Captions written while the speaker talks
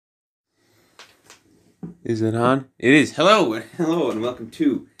Is it on? It is. Hello, and welcome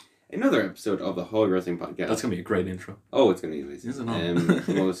to another episode of the Hall Wrestling Podcast. That's gonna be a great intro. Oh, it's gonna be amazing. Is it not?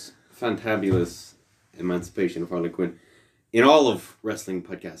 The most fantabulous emancipation of Harley Quinn in all of wrestling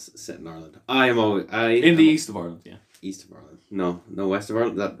podcasts set in Ireland. In the east of Ireland, yeah. East of Ireland. No, west of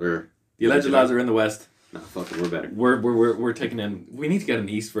Ireland. The alleged lads are in the west. No, fuck it, we're better. We're taking in. We need to get an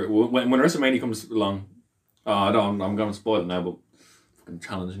east for it. When WrestleMania comes along. I'm going to spoil it now, but I'm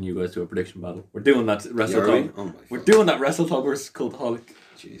challenging you guys to a prediction battle. We're doing that Wrestle Talk. Oh we're doing that Wrestle Talk versus Cultaholic.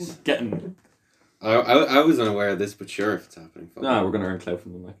 Jeez. Getting. I was unaware of this, but sure, if it's happening. Nah, we're going to earn clout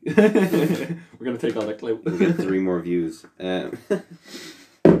from them. Like. We're going to take all that clout. We'll get 3 more views. I,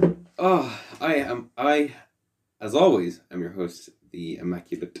 as always, am your host, the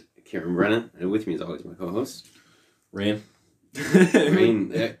immaculate Kieran Brennan, and with me, as always, my co-host, Rian.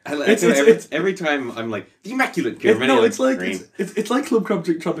 Every time I'm like the immaculate Kieran Brennan. No, it's like Club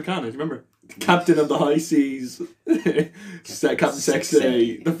Tropicana. Do you remember? Captain of the High Seas, Captain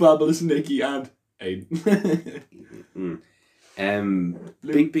Sexay, the Fabulous Nikki, and Aiden.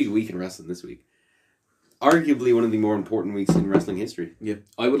 Big week in wrestling this week. Arguably one of the more important weeks in wrestling history. Yeah,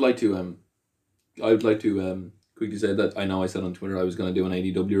 I would like to quickly say that I know I said on Twitter I was going to do an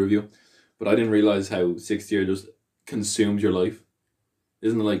AEW review, but I didn't realize how 6th year just consumes your life.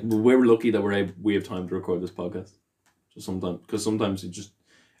 Isn't it like we're lucky that we have time to record this podcast? So sometimes you just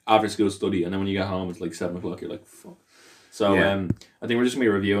after school study, and then when you get home it's like 7 o'clock. You're like fuck. So yeah. I think we're just gonna be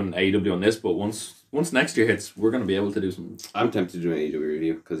reviewing AEW on this, but once next year hits, we're gonna be able to do some. I'm tempted to do an AEW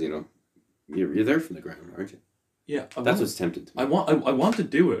review because you're there from the ground, aren't you? Yeah, that's what's tempted to me. I want to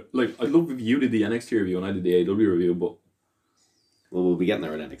do it. Like I love if you did the NXT review and I did the AEW review, but we'll be getting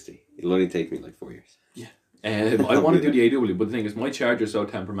there in NXT. It'll only take me like 4 years. Yeah. I want to do the AEW, but the thing is, my charger's so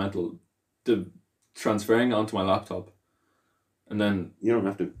temperamental, transferring it onto my laptop, and then you don't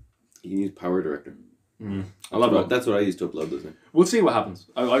have to. You can use Power Director. That's what I used to upload, doesn't it? We'll see what happens.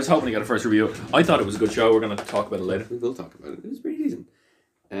 I was hoping to get a first review. I thought it was a good show. We're going to talk about it later. We will talk about it. It was pretty decent.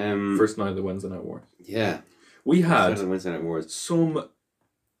 First night of the Wednesday Night Wars. Yeah. We had Wednesday Night Wars.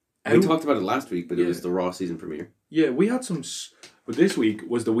 We talked about it last week, but it was the Raw season premiere. Yeah, we had some. But this week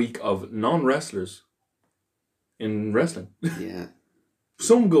was the week of non-wrestlers in wrestling. Yeah.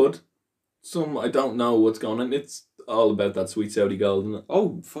 Some good, some I don't know what's going on. It's all about that sweet Saudi gold, isn't it?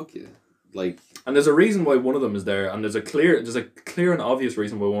 Oh, fuck yeah. And there's a reason why one of them is there, and there's a clear and obvious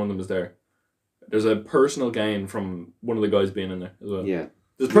reason why one of them is there. There's a personal gain from one of the guys being in there as well. Yeah.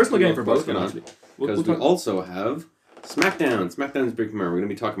 There's a personal gain for both of them, actually. Because we also have SmackDown. SmackDown's big premiere. We're going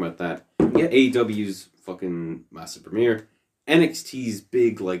to be talking about that. Yeah. AEW's fucking massive premiere. NXT's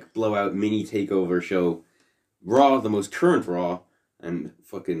big, blowout mini takeover show. Raw, the most current Raw. And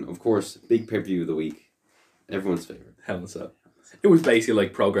fucking, of course, big pay-per-view of the week. Everyone's favorite. Hell in a Cell. It was basically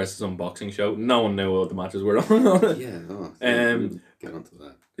like Progress's unboxing show. No one knew what the matches were on. Yeah, get onto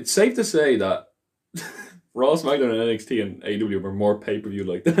that. It's safe to say that Raw, SmackDown, and NXT and AEW were more pay-per-view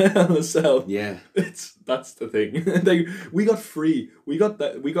like than Hell in a Cell. Yeah. That's the thing. We got free. We got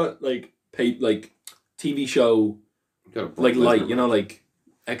paid TV show light,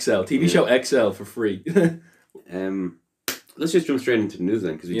 XL. TV show XL for free. Let's just jump straight into the news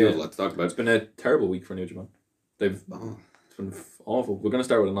then, because we do have a lot to talk about. It's been a terrible week for New Japan. It's been awful. We're going to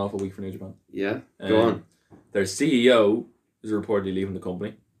start with an awful week for New Japan. Yeah, go on. Their CEO is reportedly leaving the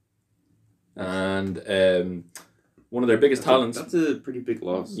company. And one of their biggest talents... That's a pretty big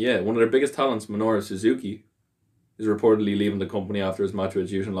loss. Yeah, one of their biggest talents, Minoru Suzuki, is reportedly leaving the company after his match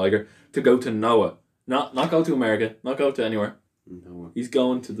with Jushin Liger to go to Noah. Not go to America, not go to anywhere. Noah. He's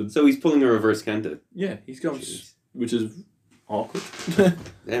going to the... So he's pulling a reverse Kenta. Yeah, he's going... Which is awkward.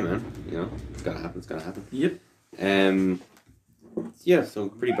 Yeah, man. It's gotta happen. Yep. Yeah, so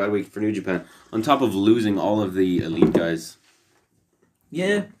pretty bad week for New Japan. On top of losing all of the elite guys.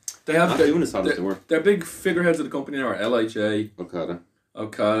 Yeah. They have... doing as hard as they were. Their big figureheads of the company now are LHA, Okada,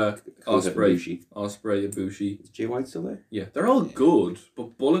 Ospreay, Ibushi. Is Jay White still there? Yeah, they're all good,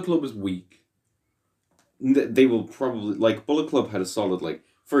 but Bullet Club is weak. They will probably... Bullet Club had a solid,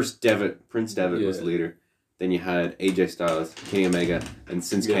 first Prince Devitt was the leader. Then you had AJ Styles, Kenny Omega, and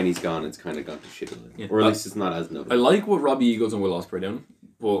since Kenny's gone, it's kind of gone to shit. Or at least it's not as noted. I like what Robbie Eagles and Will Ospreay doing,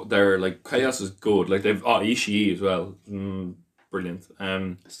 but their Chaos is good. They've Ishii as well, brilliant.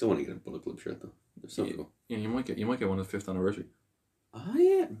 I still want to get a Bullet Club shirt though. They're so cool. Yeah, you might get one at the 5th anniversary. Oh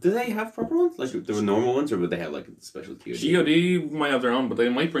yeah, do they have proper ones? There were normal ones, or would they have a special TOD? GOD might have their own, but they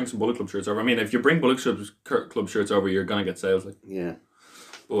might bring some Bullet Club shirts over. I mean, if you bring Bullet Club shirts over, you're gonna get sales. Yeah.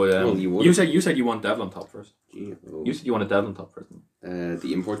 But you said you want Devil on top first. G-O. You said you want a Devil on top first.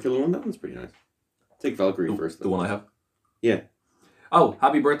 The import killer one, that one's pretty nice. Take Valkyrie first. The one I have. Yeah. Oh,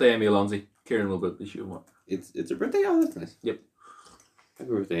 happy birthday, Amy Alonzi. Kieran will go issue one. It's her birthday. Oh, that's nice. Yep. Happy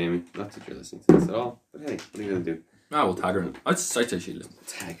birthday, Amy. Not that you're listening to this at all, but hey, what are you gonna do? Ah, we'll tag her. I'd say she listens.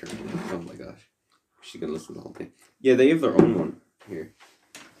 Tag her. Oh my gosh, she's gonna listen to the whole thing. Yeah, they have their own one here.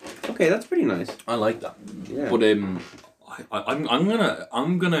 Okay, that's pretty nice. I like that. Yeah. But I'm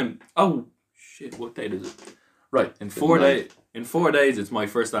gonna. Oh shit! What date is it? Right, in 4 days. In 4 days, it's my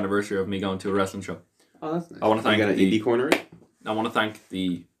first anniversary of me going to a wrestling show. Oh, that's nice. I want to thank you got an indie corner. I want to thank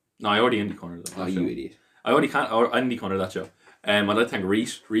the. No, I already indie cornered that. Oh, you idiot! I already can't. I indie cornered that show. I'd like to thank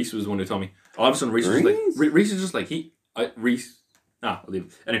Reese. Reese was the one who told me. All of a sudden, Reese was like. Reese is just like Reese. I'll leave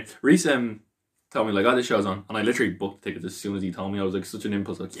it. Anyway, Reese told me like, oh, this show's on, and I literally booked tickets as soon as he told me. I was like, such an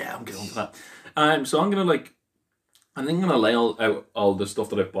impulse, like, yeah, I'm getting on to that. So I'm gonna like. I think I'm gonna lay out all the stuff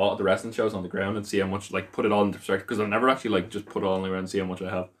that I've bought at the wrestling shows on the ground and see how much, like, put it all into perspective, because I've never actually like just put it all on the ground and see how much I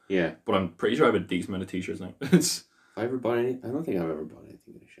have. Yeah. But I'm pretty sure I have a decent amount of t-shirts now. It's. Have I ever bought any? I don't think I've ever bought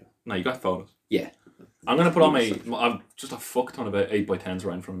anything at a show. No, you got photos. Yeah. I'm gonna put on I've just a fuck ton of 8x10s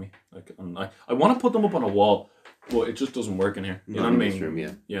right in front of me. Like, and I want to put them up on a wall, but it just doesn't work in here. You know what I mean? Room,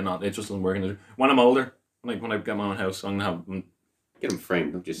 yeah. Yeah, no, it just doesn't work in this room. When I'm older, like when I get my own house, I'm gonna have get them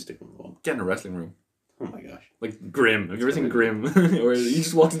framed. Don't just stick them on the wall. Get in a wrestling room. Oh my gosh. Like Grimm. Have you ever seen Grimm? Where he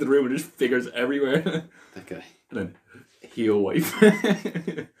just walks into the room and just figures everywhere. That guy. And then heel wife.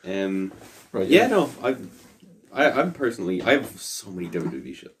 Right. Yeah. No. I'm personally. I have so many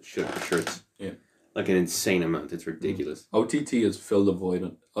WWE shirts. Yeah. Like an insane amount. It's ridiculous. OTT has filled a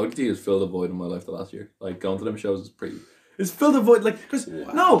void. OTT has filled a void in my life the last year. Like going to them shows is pretty. It's filled a void. Like because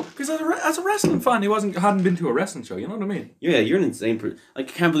as a wrestling fan, he hadn't been to a wrestling show. You know what I mean? Yeah, you're an insane person. Like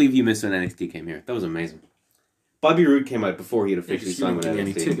I can't believe you missed when NXT came here. That was amazing. Bobby Roode came out before he had officially signed with NXT.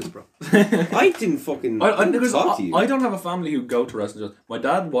 Any tickets, bro? I didn't fucking. I didn't talk to you. I don't have a family who go to wrestling shows. My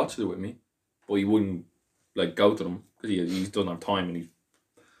dad watched it with me, but he wouldn't like go to them because he doesn't have time and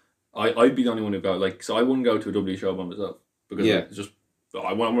I'd be the only one who go, like, so I wouldn't go to a W show by myself because it's just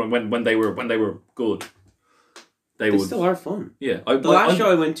when they were good, they would still are fun. Yeah, the last show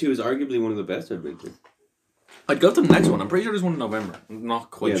I went to is arguably one of the best I've been to. I'd go to the next one. I'm pretty sure there's one in November. I'm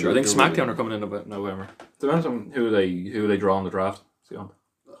not quite sure. I think SmackDown are coming in about November. Depends on who they draw on the draft.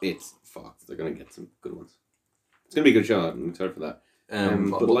 It's fucked. They're gonna get some good ones. It's gonna be a good show. I'm excited for that.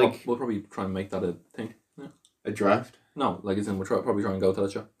 But like we'll probably try and make that a thing. Yeah. A draft? No, like as in we'll probably try and go to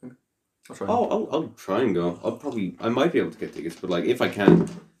that show. I'll try and go. I might be able to get tickets, but like if I can,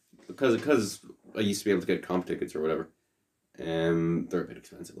 because I used to be able to get comp tickets or whatever. They're a bit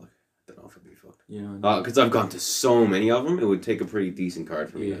expensive. Like I don't know if I'd be fucked. Yeah. Because I've gone to so many of them, it would take a pretty decent card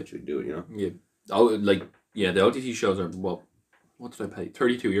for me to actually do it. You know. Yeah. The OTT shows are what did I pay?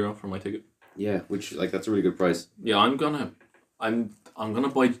 €32 for my ticket. Yeah, which like that's a really good price. Yeah, I'm gonna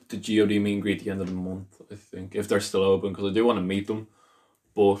buy the God meet and greet at the end of the month. I think if they're still open because I do want to meet them,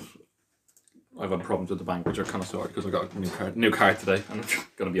 but I've had problems with the bank, which are kind of sorry because I got a new card today, and I'm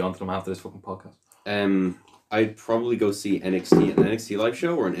gonna be on to them after this fucking podcast. I'd probably go see an NXT live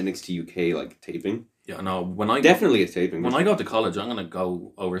show or an NXT UK like taping. Yeah, no. Definitely a taping. When I go to college, I'm gonna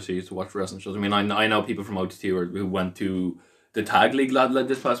go overseas to watch wrestling shows. I mean, I know people from OTT who went to the Tag League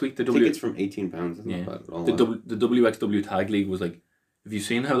this past week. Tickets from £18. Isn't that bad at all? The WXW Tag League was like. Have you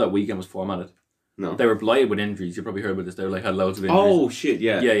seen how that weekend was formatted? No. They were blighted with injuries. You probably heard about this. They were like had loads of injuries. Oh shit!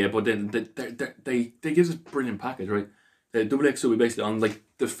 Yeah. Yeah. But then they give us a brilliant package, right? The WXW basically on like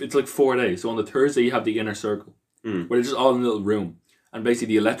it's like 4 days. So on the Thursday you have the inner circle, where they're just all in a little room, and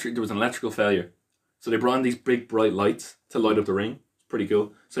basically there was an electrical failure, so they brought in these big bright lights to light up the ring. It's pretty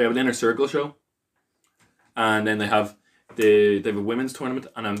cool. So they have an inner circle show, and then they have a women's tournament,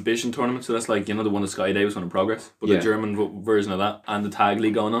 an ambition tournament. So that's like the one that Sky Davis won in Progress, but the German version of that, and the Tag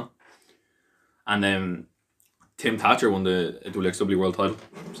League going on, and then Tim Thatcher won the WXW World Title.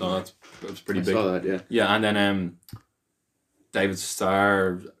 So that's pretty big. I saw that, yeah. Yeah, and then David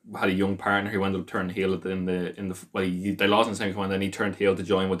Starr had a young partner who ended up turning heel they lost in the semi-final, and then he turned heel to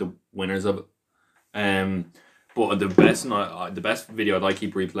join with the winners of it. But the best video I'd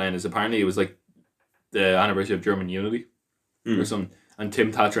keep replaying is apparently it was like the anniversary of German Unity or something, and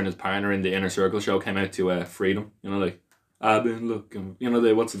Tim Thatcher and his partner in the Inner Circle show came out to Freedom. Like I've been looking.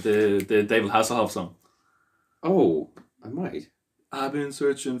 The David Hasselhoff song. Oh, I might. I've been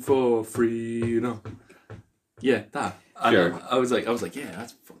searching for freedom. Yeah, that. And sure. I was like, yeah,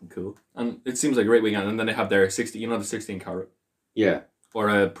 that's fucking cool. And it seems like a great weekend. And then they have their 16 carat. Yeah. Or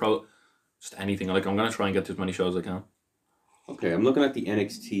a pro, just anything. Like I'm gonna try and get to as many shows as I can. Okay, I'm looking at the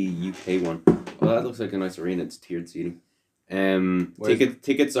NXT UK one. Well, that looks like a nice arena. It's tiered seating.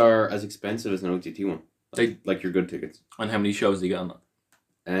 Tickets are as expensive as an OTT one. Like your good tickets. And how many shows do you get on that?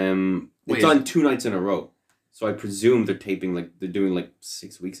 It's on 2 nights in a row. So I presume they're doing like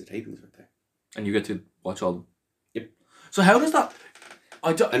 6 weeks of tapings right there. And you get to watch all of them. Yep. So how does that...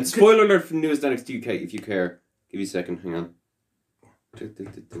 And spoiler alert from the newest NXT UK, if you care. Give you a second, hang on.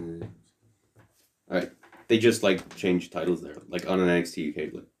 Alright. They just changed titles there. On an NXT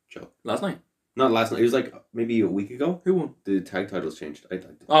UK show. Last night? Not last night. It was maybe a week ago. Who won? The tag titles changed. I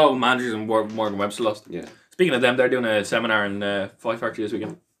liked it. Oh, Managers and Morgan Webster lost. Yeah. Speaking of them, they're doing a seminar in Five Factory this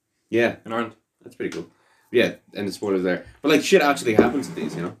weekend. Yeah. In Ireland. That's pretty cool. Yeah, and the spoilers there. But shit actually happens to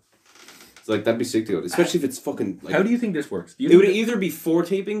these, you know? It's that'd be sick to go. Especially if it's fucking... How do you think this works? It would either be 4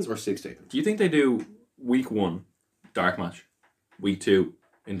 tapings or 6 tapings. Do you think they do week 1, dark match, week 2,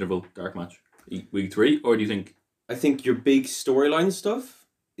 interval, dark match, week 3, or do you think... I think your big storyline stuff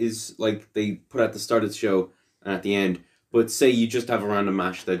is they put at the start of the show and at the end. But say you just have a random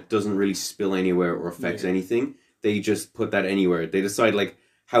match that doesn't really spill anywhere or affects anything. They just put that anywhere. They decide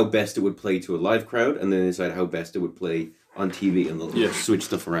how best it would play to a live crowd, and then they decide how best it would play on TV, and they'll switch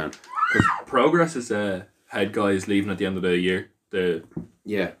stuff around. Progress is head guy is leaving at the end of the year.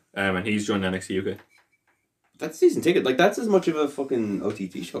 And he's joining NXT UK. That's season ticket. That's as much of a fucking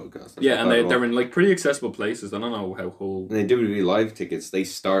OTT show it costs. Yeah, and they're in pretty accessible places. I don't know how whole. And they WWE live tickets. They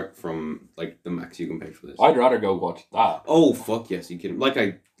start from the max you can pay for this. I'd rather go watch that. Oh fuck yes, you kidding? Like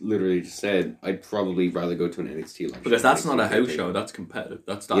I literally just said, I'd probably rather go to an NXT live. Because that's not a house show. That's competitive.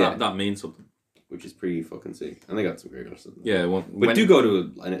 That means something. Which is pretty fucking sick. And they got some great wrestlers. Yeah, but do go to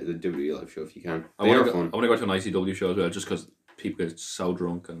the WWE live show if you can. I want to go to an ICW show as well, just because people get so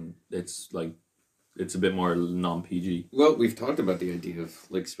drunk and it's it's a bit more non-PG. Well, we've talked about the idea of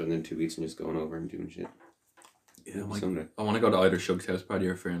spending 2 weeks and just going over and doing shit. Yeah, I want to go to either Shug's house party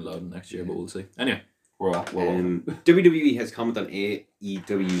or Fear and Loud next year, but we'll see. Anyway, we're off. WWE has commented on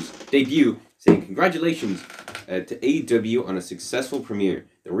AEW's debut, saying congratulations to AEW on a successful premiere.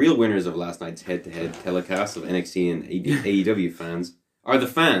 The real winners of last night's head-to-head telecast of NXT and AEW fans are the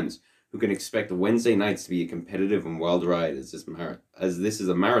fans, who can expect the Wednesday nights to be a competitive and wild ride as this is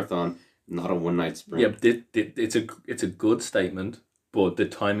a marathon, not a one-night sprint. Yeah, it's a good statement, but the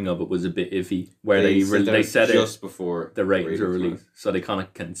timing of it was a bit iffy. Where they said just it before the ratings were released, so they kind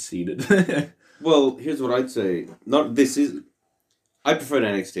of conceded. Well, here's what I'd say. I prefer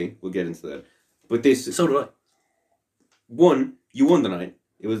NXT. We'll get into that, but this. So do I. 1, you won the night.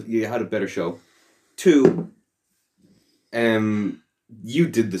 You had a better show. 2, you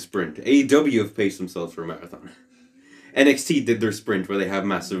did the sprint. AEW have paced themselves for a marathon. NXT did their sprint where they have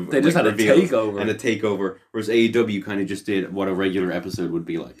massive. They just had a takeover, whereas AEW kind of just did what a regular episode would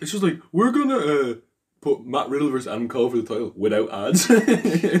be like. It's just we're gonna put Matt Riddle versus Adam Cole for the title without ads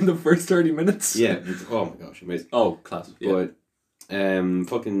in the first 30 minutes. Yeah. Oh my gosh, amazing. Oh, class. Yeah. But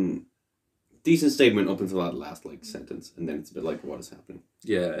fucking decent statement up until that last sentence, and then it's a bit what is happening.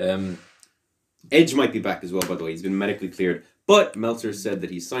 Yeah. Edge might be back as well, by the way. He's been medically cleared, but Meltzer said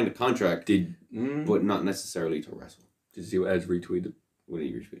that he signed a contract, but not necessarily to wrestle. Did you see what Edge retweeted? What did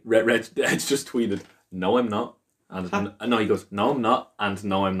he retweet? Edge just tweeted, "No, I'm not," and no, he goes, "No, I'm not," and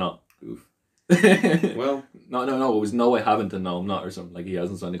 "No, I'm not." Oof. Well, no. It was "No, I haven't," and "No, I'm not," or something. He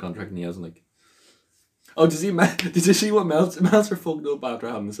hasn't signed a contract, and he hasn't Oh, did you see what Meltzer fucked up after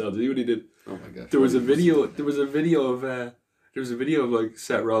having the cell? Did you see what he did? Oh my gosh! There was a video of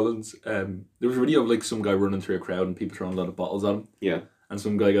Seth Rollins. There was a video of some guy running through a crowd and people throwing a lot of bottles at him. Yeah. And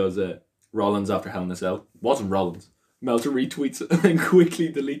some guy goes, "Rollins after Hell in a Cell." Wasn't Rollins. Meltzer retweets it and then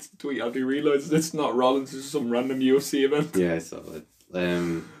quickly deletes the tweet after he realizes it's not Rollins. It's some random UFC event. Yeah, I saw that.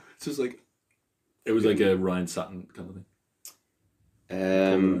 It's just it was a Ryan Satin kind of thing.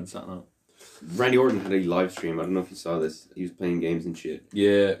 Ryan Satin. Randy Orton had a live stream. I don't know if you saw this. He was playing games and shit.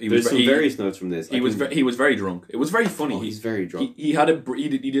 Yeah, there's some various notes from this. He was very drunk. It was very funny. He's very drunk. He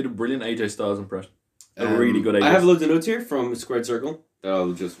did a brilliant AJ Styles impression. A really good AJ. I have loads of notes here from Squared Circle that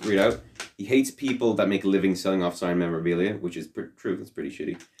I'll just read out. He hates people that make a living selling off signed memorabilia, which is true. That's pretty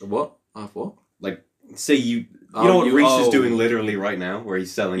shitty. What? Off what? Say you know what Reese is doing literally right now, where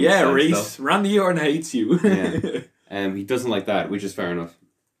he's selling. Yeah, Reese. Stuff. Randy Orton hates you. Yeah. He doesn't like that, which is fair enough.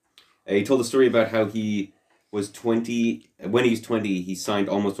 He told a story about how he was 20. When he was 20, he signed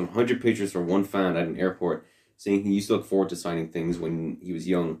almost 100 pictures for one fan at an airport, saying he used to look forward to signing things when he was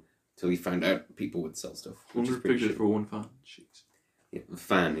young, till he found out people would sell stuff. 100 pictures for one fan. Jeez. Yeah,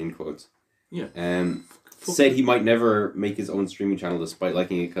 fan in quotes. Yeah. Said he might never make his own streaming channel despite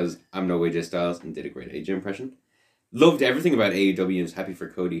liking it because I'm no AJ Styles, and did a great AJ impression. Loved everything about AEW and was happy for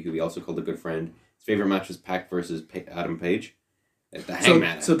Cody, who he also called a good friend. His favorite match was Pac versus Adam Page. The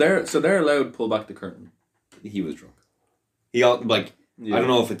Hangman. So they're allowed to pull back the curtain. He was drunk. I don't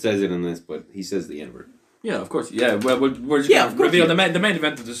know if it says it in this, but he says the N-word. Yeah, of course. Yeah, well, we're just gonna reveal the main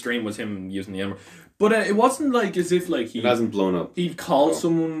event of the stream was him using the N-word. But it wasn't as if he... It hasn't blown up. He called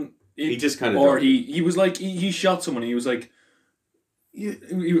someone... He just kind of... Or he was like... He shot someone and he was like...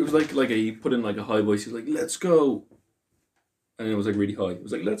 He was like he put in like a high voice. He was like, let's go. And it was like really high. It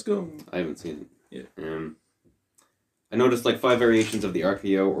was like, let's go. I haven't seen it. Yeah. I noticed like 5 variations of the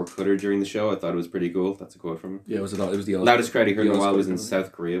RKO or cutter during the show. I thought it was pretty cool. That's a quote from him. Yeah, it was the loudest crowd he heard in a while was in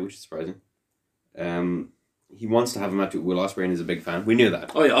South Korea, which is surprising. He wants to have a match with Will Ospreay and is a big fan. We knew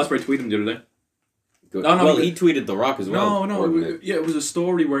that. Oh yeah, Ospreay tweeted him the other day. Good. No, well, he tweeted The Rock as well. It was a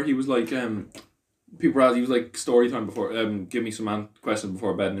story where he was like, people were asking, he was like, story time before, give me some questions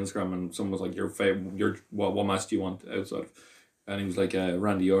before bed on Instagram, and someone was like, what match do you want outside of? And he was like,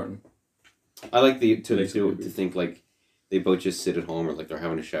 Randy Orton. I like to think like they both just sit at home or like they're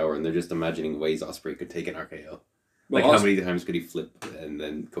having a shower and they're just imagining ways Ospreay could take an RKO. Like how many times could he flip and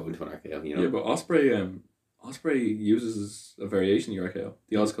then go into an RKO? You know? Yeah, but Ospreay uses a variation of the RKO,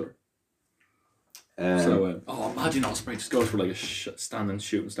 the Oz cutter. Imagine Ospreay just goes for like a standing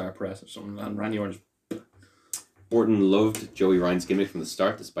shooting star press or something, and Randy Orton. Orton loved Joey Ryan's gimmick from the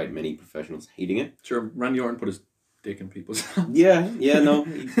start, despite many professionals hating it. Sure, Randy Orton put his dick in people's hands. No,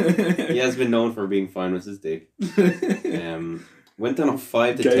 he has been known for being fine with his dick. Went on a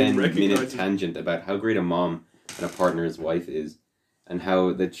 5 to 10 minute tangent about how great a mom and a partner his wife is, and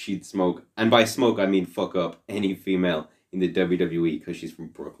how that she'd smoke, and by smoke I mean fuck up any female in the WWE because she's from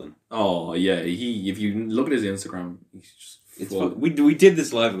Brooklyn. Oh yeah, if you look at his Instagram, he's just we did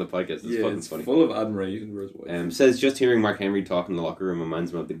this live on the podcast. It's funny. Full of admiration for his wife. Says just hearing Mark Henry talk in the locker room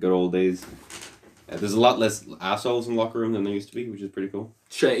reminds me of the good old days. There's a lot less assholes in the locker room than there used to be, which is pretty cool.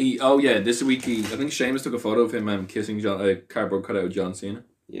 This week I think Sheamus took a photo of him kissing a cardboard cutout of John Cena.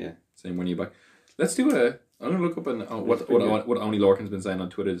 Yeah, saying when you back. Let's do I'm gonna look up what Oni Lorcan's been saying on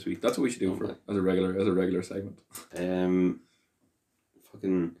Twitter this week. That's what we should do as a regular segment. That's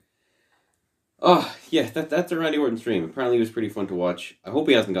a Randy Orton stream. Apparently, it was pretty fun to watch. I hope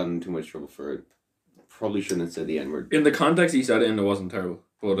he hasn't gotten in too much trouble for it. Probably shouldn't have said the N-word. In the context he said it in, it wasn't terrible.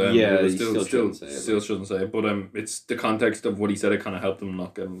 But still shouldn't say it. But it's the context of what he said. It kind of helped him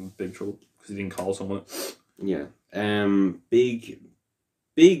not get in big trouble because he didn't call someone. Yeah.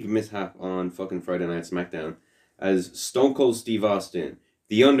 Big mishap on fucking Friday Night SmackDown, as Stone Cold Steve Austin,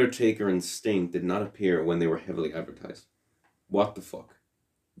 The Undertaker, and Sting did not appear when they were heavily advertised. What the fuck?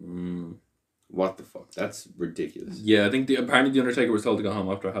 What the fuck? That's ridiculous. Yeah, I think apparently The Undertaker was told to go home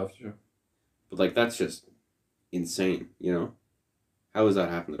after half the show. But like, that's just insane, you know? How has that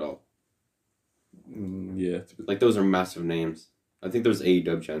happened at all? Yeah. Like, those are massive names. I think there was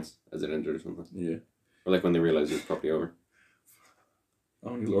AEW chance as it ended or something. Yeah. Or like when they realized it was probably over.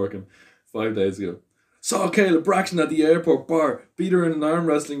 Only Lorcan, 5 days ago. Saw Kayla Braxton at the airport bar, beat her in an arm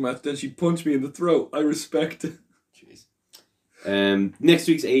wrestling match, then she punched me in the throat. I respect it. Jeez. Next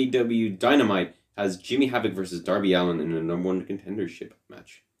week's AEW Dynamite has Jimmy Havoc versus Darby Allin in a #1 contendership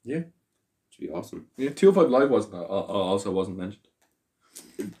match. Yeah. Should be awesome. Yeah, 205 Live also wasn't mentioned.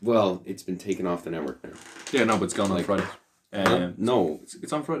 Well, it's been taken off the network now. Yeah, no, but it's gone on Fridays. No.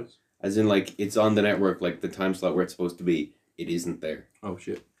 It's on Fridays. As in, like, it's on the network, like, the time slot where it's supposed to be. It isn't there. Oh,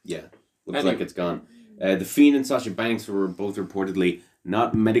 shit. Yeah. Looks like it's gone. The Fiend and Sasha Banks were both reportedly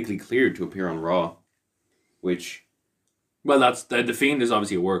not medically cleared to appear on Raw. Which... Well, that's... The Fiend is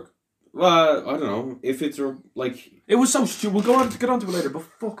obviously at work. Well, I don't know. If it's, like... It was so stupid. We'll get onto it later, but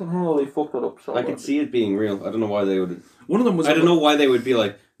fucking hell, they fucked that up so I could see it being real. I don't know why they would... One of them was... I don't know why they would be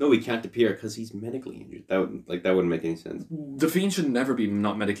like, no, we can't appear because he's medically injured. That wouldn't make any sense. The Fiend should never be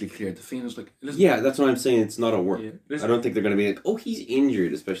not medically cleared. The Fiend is like... Yeah, that's what I'm saying. It's not a work. Yeah, I don't think they're going to be like, oh, he's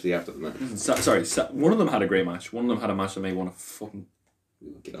injured, especially after the match. One of them had a great match. One of them had a match that made me want to fucking...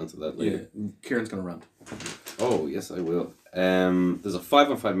 We'll get onto that later. Yeah, Kieran's going to rant. Oh, yes, I will. There's a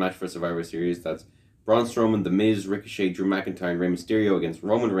 5-on-5 match for Survivor Series. That's Braun Strowman, The Miz, Ricochet, Drew McIntyre, and Rey Mysterio against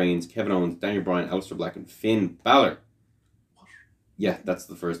Roman Reigns, Kevin Owens, Daniel Bryan, Aleister Black, and Finn Balor. Yeah, that's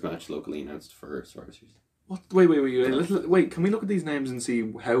the first match locally announced for Survivor Series. What? Wait, can we look at these names and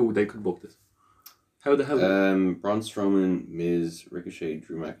see how they could book this? How the hell? Braun Strowman, Miz, Ricochet,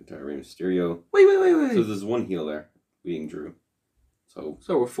 Drew McIntyre, Rey Mysterio. Wait. So there's one heel there, being Drew. So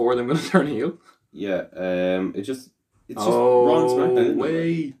we're 4 of them going to turn heel? Yeah, it's just Raw and SmackDown.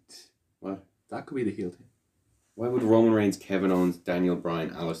 Wait. What? That could be the heel team. Why would Roman Reigns, Kevin Owens, Daniel Bryan,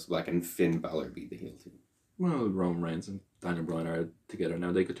 Aleister Black, and Finn Balor be the heel team? Well, Roman Reigns and Daniel Bryan are together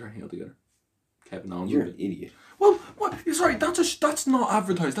now. They could turn heel together. Kevin Owens. You're an idiot. Well, what? Sorry, that's not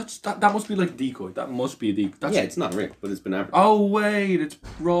advertised. That must be like decoy. That must be a decoy. Yeah, it's not real, but it's been advertised. Oh wait, it's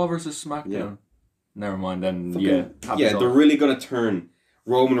Raw versus SmackDown. Yeah. Never mind then. They're really gonna turn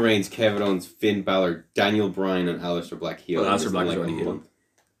Roman Reigns, Kevin Owens, Finn Balor, Daniel Bryan, and Aleister Black heel. Well, Aleister Black is already heel.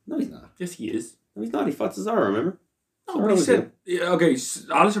 No, he's not. Yes, he is. No, he's not. He fought Cesaro, remember? No, but he said... Yeah, okay,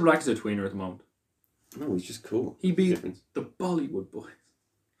 Aleister Black is a tweener at the moment. No, he's just cool. He beat the Bollywood Boys.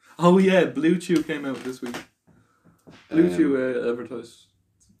 Oh yeah, Blue Chew came out this week. Blue Chew advertised.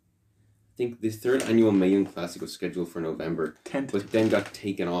 I think the 3rd annual Mae Young Classic was scheduled for November, but then got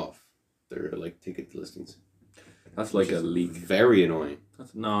taken off their ticket listings. That's like a leak. Very annoying.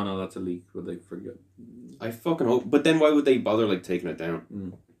 No, that's a leak. Would they forget? I fucking hope. But then why would they bother taking it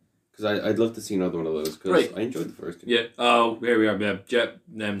down? Because I'd love to see another one of those. Because I enjoyed the first two. Yeah. Oh, here we are. Yeah.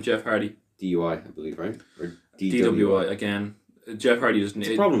 Jeff Hardy. DUI, I believe, right? Or DWI again. Jeff Hardy doesn't.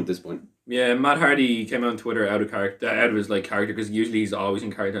 It's a problem at this point. Yeah, Matt Hardy came out on Twitter out of his character, because usually he's always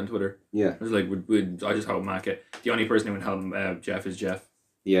in character on Twitter. Yeah. I was like, I just help Mac it. The only person who would help Jeff is Jeff.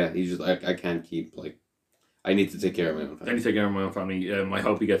 Yeah, he's just I can't keep I need to take care of my own family. I need to take care of my own family. I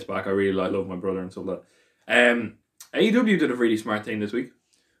hope he gets back. I really love my brother and stuff like that. AEW did a really smart thing this week.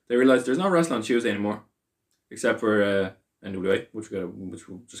 They realised there's no wrestling on Tuesday anymore, except for NWA, which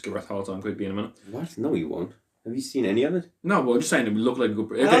we'll just give our thoughts on quickly in a minute. What? No, you won't. Have you seen any of it? No, but I'm just saying it would look like a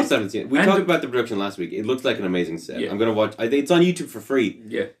good... I haven't seen it. We talked about the production last week. It looks like an amazing set. Yeah. I'm going to watch... it's on YouTube for free.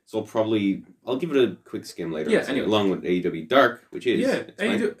 Yeah. So I'll give it a quick skim later. Yeah, anyway. Along with AEW Dark, which is... Yeah,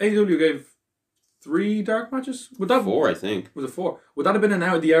 AEW gave 3 dark matches? 4, I think. Was it 4? Would that have been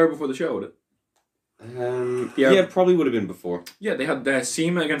the hour before the show, would it? Yeah, probably would have been before. Yeah, they had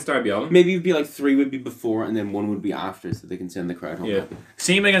Seema against Darby Allin. Maybe it'd be 3 would be before and then 1 would be after, so they can send the crowd home. Yeah.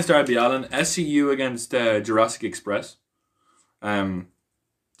 Seema against Darby Allin, SCU against Jurassic Express. Did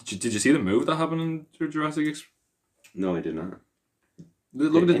you see the move that happened in Jurassic Express? No, I did not.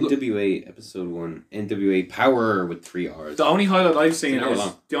 Look at NWA episode 1, NWA Power with 3 R's. The only highlight I've seen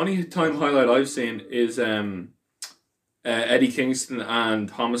highlight I've seen is Eddie Kingston and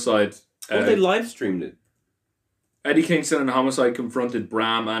Homicide. They live streamed it. Eddie Kingston and Homicide confronted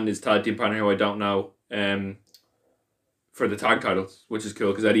Bram and his tag team partner, who I don't know, for the tag titles, which is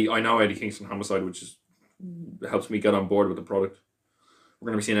cool because I know Eddie Kingston and Homicide, which helps me get on board with the product. We're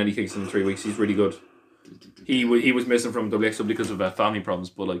going to be seeing Eddie Kingston in 3 weeks. He's really good. He was missing from WXW because of family problems,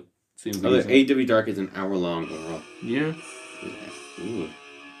 but seems. AEW Dark is an hour long overall. Yeah. Ooh,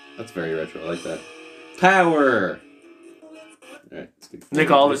 that's very retro. I like that. Power. All right,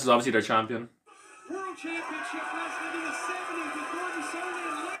 Nick Aldis is obviously their champion. World Championship Wrestling in the 70s with Gordon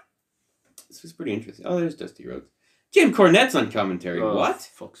Solie. This was pretty interesting. Oh, there's Dusty Rhodes. Jim Cornette's on commentary. What?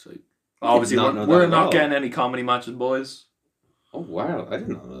 Fuck's sake. Obviously, we're not getting any comedy matches, boys. Oh, wow. I did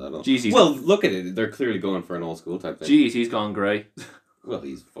not know that at all. Jeez, well, look at it. They're clearly going for an old school type thing. Jeez, he's gone grey. Well,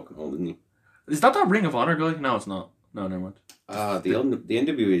 he's fucking old, isn't he? Is that Ring of Honor guy? No, it's not. No, never mind. The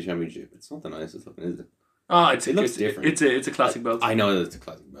NWA Championship. It's not the nicest looking, is it? Oh, it looks different. It's a classic belt. I know that it's a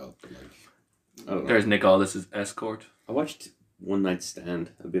classic belt, but I don't know. There's Nick Aldis' escort. I watched One Night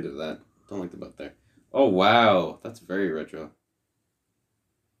Stand, a bit of that. Don't like the belt there. Oh, wow. That's very retro.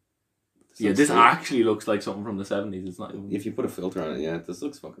 This actually looks like something from the 70s. It's not even... If you put a filter on it, this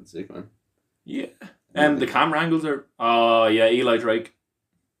looks fucking sick, man. Yeah. The camera angles are... Oh, yeah, Eli Drake.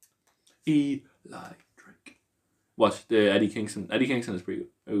 Watch the Eddie Kingston. Eddie Kingston is pretty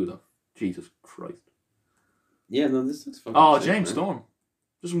good. Oh, Jesus Christ. Yeah, no, this looks fucking sick, James man. Storm.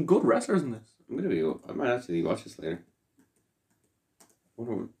 There's some good wrestlers in this. I might actually watch this later. I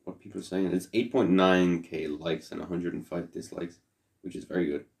wonder what people are saying. It's 8.9k likes and 105 dislikes, which is very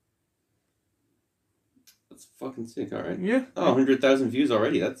good. That's fucking sick, alright. Yeah. Oh, 100,000 views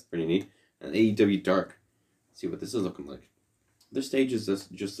already. That's pretty neat. And AEW Dark. Let's see what this is looking like. Their stage is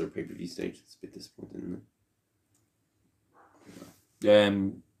just their pay-per-view stage. It's a bit disappointing, isn't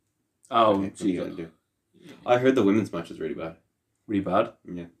it? What you gotta do? I heard the women's match is really bad. Really bad?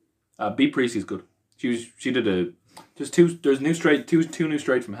 Yeah. Bea Priestley is good. She did a... There's two new straight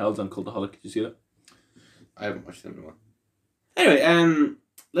from Hell's on Cultaholic. Did you see that? I haven't watched them in a while. Anyway,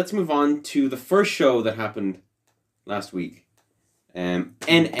 let's move on to the first show that happened last week.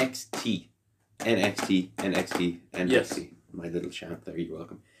 NXT. Yes. My little chant there, you're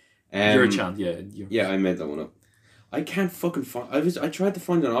welcome. You're a chant, yeah. Yeah, I made that one up. I can't fucking find... I tried to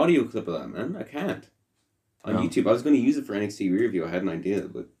find an audio clip of that, man. I can't. On YouTube. I was going to use it for NXT review. I had an idea,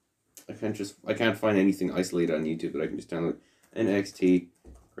 but I can't find anything isolated on YouTube, but I can just download NXT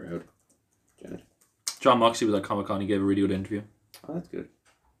crowd. Chant. John Moxley was at Comic-Con. He gave a really good interview. Oh, that's good.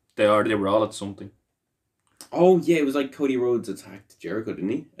 They were all at something. Oh yeah, it was like Cody Rhodes attacked Jericho,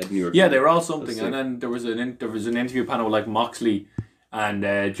 didn't he? At New York. Yeah, they were all something, and then there was an interview panel with like Moxley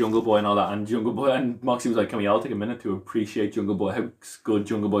and Jungle Boy and all that, and Jungle Boy and Moxley was like, "Can we all take a minute to appreciate Jungle Boy? How good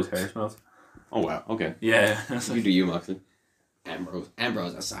Jungle Boy's hair smells." Oh wow, okay. Yeah, you do you, Moxley.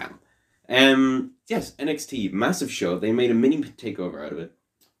 Ambrose Asylum. Yes, NXT massive show. They made a mini takeover out of it.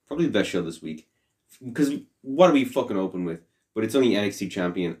 Probably the best show this week because what do we fucking open with? But it's only NXT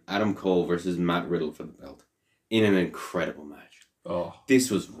champion Adam Cole versus Matt Riddle for the belt in an incredible match. Oh,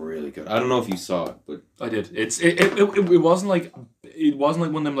 This was really good. I don't know if you saw it, but I did. It wasn't like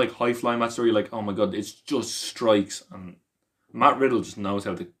one of them like high flying matches where you're like, oh my god, it's just strikes, and Matt Riddle just knows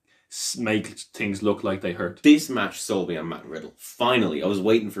how to make things look like they hurt. this match sold me on Matt Riddle. Finally, I was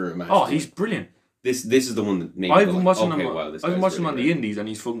waiting for a match. Oh, he's brilliant. This is the one that made I've me been go like, watching okay, him. wow, this I've been guy's watching him on really the Indies, and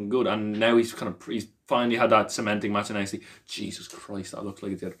he's fucking good. And now he's finally had that cementing match in NXT. Jesus Christ, that looks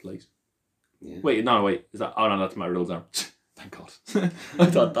like it's out of place. Yeah. Wait, is that? Oh no, that's Matt Riddle's arm. Thank God. I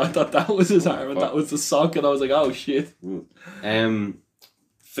thought that was his arm, and that was the sock, and I was like, oh shit.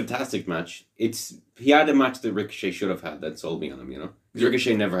 Fantastic match. He had a match that Ricochet should have had that sold me on him, you know? Because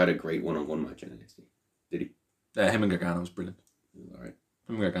Ricochet never had a great one-on-one match in NXT. Did he? Him and Gargano was brilliant. Alright.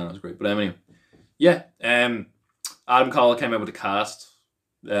 Him and Gargano was great. But anyway, yeah. Adam Cole came out with a cast.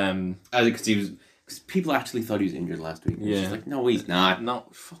 Because people actually thought he was injured last week. Yeah. Just like, no, he's not. No,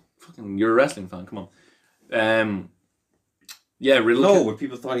 fucking, you're a wrestling fan. Come on. Yeah, Riddle. No, but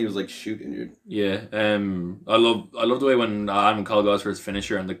people thought he was like shoot injured. Yeah. I love the way when Adam Cole goes for his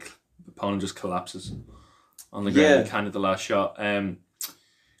finisher and the opponent just collapses on the ground. Yeah. Kind of the last shot.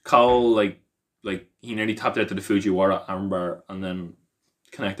 Cole like he nearly tapped out to the Fujiwara armbar and then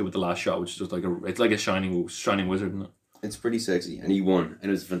connected with the last shot, which is just like a shining wizard, isn't it? It's pretty sexy, and he won, and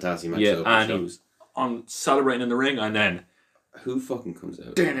it was a fantastic match. Yeah, and he was on celebrating in the ring, and then who fucking comes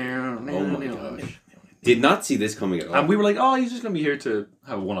out? oh my gosh. Did not see this coming at all. And we were like, oh, he's just gonna be here to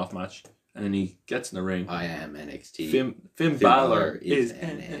have a one-off match, and then he gets in the ring. I am NXT. Finn Balor is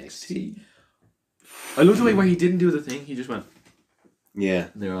NXT. I love the way where he didn't do the thing; he just went. Yeah,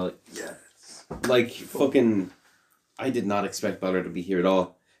 And they were like, yes. like fucking. I did not expect Balor to be here at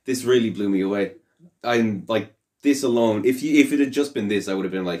all. This really blew me away. I'm like this alone. If it had just been this, I would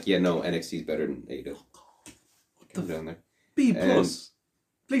have been like, yeah, no, NXT's better than AEW. Come down there. B plus.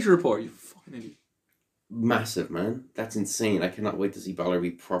 Bleacher Report, you fucking idiot. Massive, man. That's insane. I cannot wait to see Balor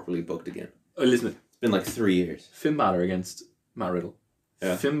be properly booked again. Listen, It's been like 3 years. Finn Balor against Matt Riddle.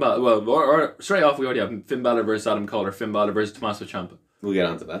 Yeah. Finn Balor. Well, or straight off, we already have Finn Balor versus Adam Cole or Finn Balor versus Tommaso Ciampa. We'll get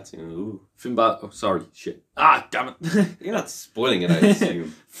onto that soon. Ooh. Finn Balor. Oh, sorry, shit. Ah, damn it. You're not spoiling it, I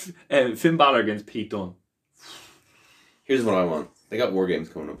assume. Finn Balor against Pete Dunne. Here's what I want. They got War Games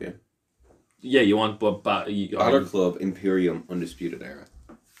coming up, yeah? Yeah, you want Balor Club Imperium Undisputed Era.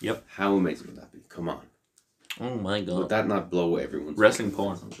 Yep. How amazing would that be? Come on. Oh my god. Would that not blow everyone's Wrestling fucking porn,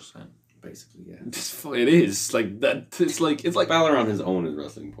 minds? I'm just saying. Basically, yeah. It is. Like that. It's like Balor on his own is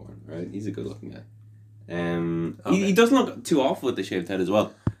wrestling porn, right? He's a good looking guy. Okay. He doesn't look too awful with the shaved head as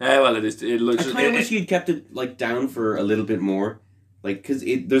well. well, it is. It looks. I kind of wish he'd kept it like down for a little bit more, like because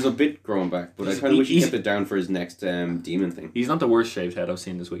there's a bit growing back. But I kind of wish he kept it down for his next demon thing. He's not the worst shaved head I've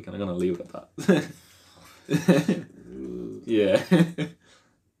seen this week, and I'm gonna leave it at that. Yeah.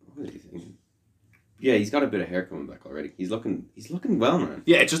 What do you think? Yeah, he's got a bit of hair coming back already. He's looking well, man.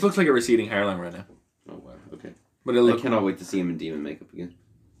 Yeah, it just looks like a receding hairline right now. Oh wow, okay. But it'll I look. cannot wait to see him in demon makeup again.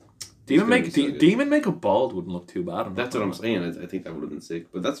 Demon makeup bald wouldn't look too bad. That's what I'm saying. I think that would have been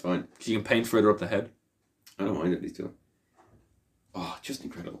sick, but that's fine. You can paint further up the head. I don't mind what he's doing. Oh, just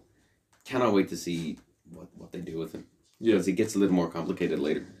incredible. Cannot wait to see what they do with him. Yeah. Because it gets a little more complicated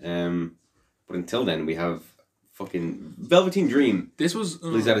later. But until then, we have fucking Velveteen Dream. This was.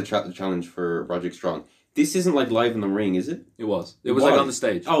 Plays out a challenge for Roderick Strong. This isn't like live in the ring, is it? It was. It was like on the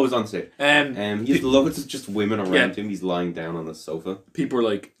stage. Oh, it was on stage. He has loads of just women around him. He's lying down on the sofa. People were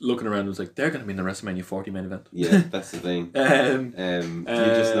like looking around and was like, they're going to be in the WrestleMania 40 main event. Yeah, that's the thing. You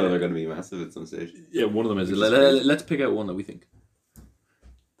just know they're going to be massive at some stage. Yeah, one of them is. Let's pick out one that we think.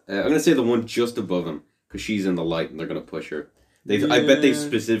 I'm going to say the one just above him because she's in the light and they're going to push her. I bet they've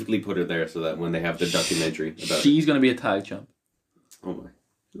specifically put her there so that when they have the documentary about she's going to be a tag champ. Oh my.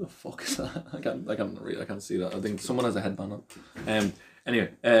 Who the fuck is that? I can't see that. I think someone has a headband on. Anyway,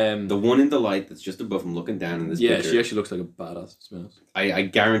 the one in the light that's just above him looking down in this picture. She actually looks like a badass, to be honest. I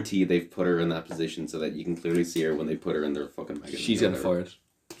guarantee they've put her in that position so that you can clearly see her when they put her in their fucking magazine. She's getting fired.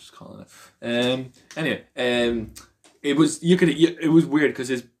 Just calling it. Anyway, it was weird because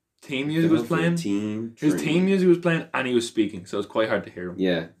his theme music was playing. His theme music was playing and he was speaking, so it was quite hard to hear him.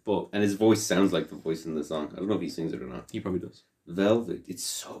 Yeah, but and his voice sounds like the voice in the song. I don't know if he sings it or not. He probably does. Velvet, it's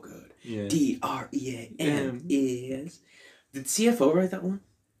so good. Yeah. DREAM. Did CFO write that one?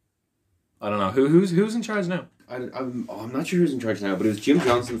 I don't know. Who's in charge now? I'm not sure who's in charge now, but it was Jim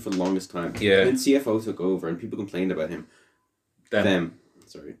Johnson for the longest time. Yeah. And then CFO took over, and people complained about him. Them.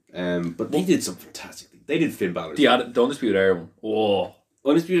 Sorry. But they did some fantastic things. They did Finn Balor. The Undisputed Era one. Oh.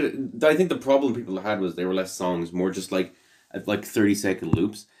 Undisputed. I think the problem people had was they were less songs, more just like 30-second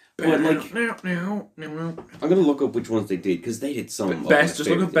loops. But like, I'm gonna look up which ones they did because they did some. Best. Just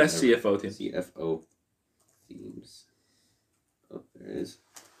look at best CFO team. CFO themes. Oh, there it is.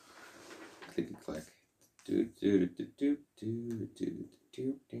 Click and clack.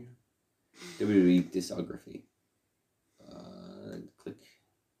 WWE discography. Click.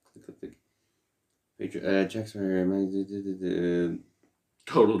 Jackson.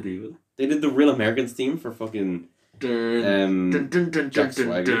 Total Diva. They did the Real Americans theme for fucking Jack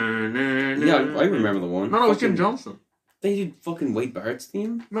Swagger. Yeah, I remember the one. No, it's Jim Johnson. They did fucking Wade Barrett's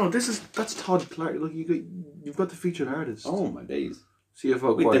theme. No, that's Todd Clark. Look, you've got the featured artist. Oh my days.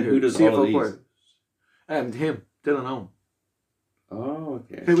 CFO Wait, choir. then who does CFO all of choir. these? And him, Dylan Owen. Oh,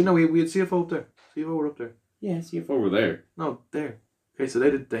 okay. Okay, no, we had CFO up there. CFO were up there. Yeah, CFO were there. No, there. Okay, so they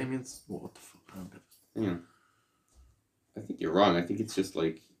did Damien's. What the fuck? I don't get this. Hang on. I think you're wrong. I think it's just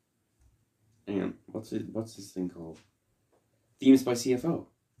like. Hang on. What's this thing called? Themes by CFO.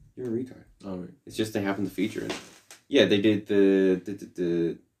 You're a retard. Oh, right. It's just they happen to feature it. Yeah, they did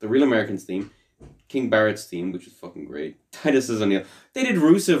the Real Americans theme, King Barrett's theme, which is fucking great. Titus is O'Neill. They did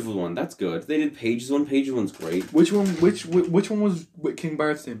Rusev one. That's good. They did Page's one. Page's one's great. Which one was with King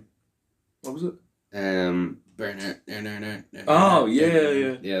Barrett's team? What was it? Oh,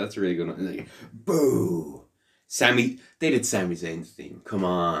 yeah. Yeah, that's a really good one. Like, boo! They did Sami Zayn's theme. Come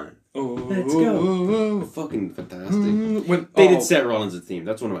on. Oh, Let's go. Fucking fantastic. They did Seth Rollins' theme.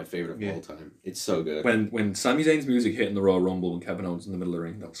 That's one of my favorite of all time. It's so good. When Sami Zayn's music hit in the Royal Rumble and Kevin Owens in the middle of the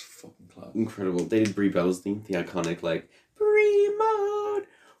ring, that was fucking class. Incredible. They did Brie Bella's theme, the iconic like Brie mode.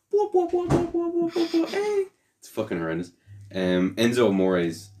 Hey. It's fucking horrendous. Enzo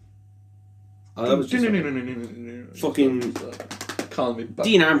Amore's. Oh, that was just fucking Call me back.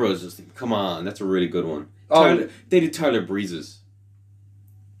 Dean Ambrose's theme. Come on, that's a really good one. Oh, they did Tyler Breeze's.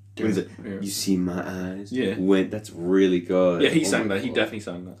 Yeah. You see my eyes? Yeah. That's really good. Yeah, he sang that. He definitely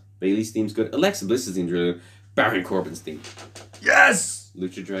sang that. Bailey's theme's good. Alexa Bliss's theme's really good. Baron Corbin's theme. Yes!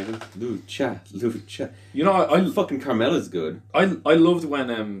 Lucha Dragon. Lucha. You know, I fucking Carmella's good. I loved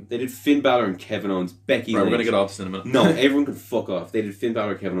when They did Finn Balor and Kevin Owens, Becky Lynch. We're gonna get off this in a minute. No, everyone can fuck off. They did Finn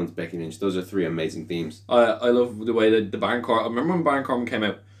Balor, Kevin Owens, Becky Lynch. Those are three amazing themes. I love the way that the Baron Corbin. I remember when Baron Corbin came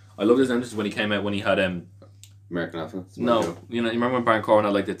out. I loved his entrance when he came out when he had American Alpha. No, you remember when Baron Corbin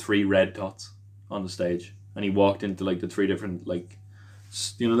had like the 3 red dots on the stage, and he walked into like the 3 different like,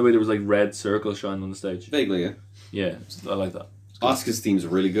 the way there was like red circles shining on the stage. Vaguely, yeah. Yeah, I like that. Asuka's theme's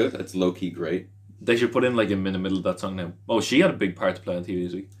really good. It's low key great. They should put in like him in the middle of that song now. Oh, she had a big part to play on TV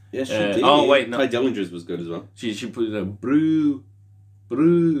this week. Yeah, she did. Oh wait, no. Ty Dillinger's was good as well. She put in a brew.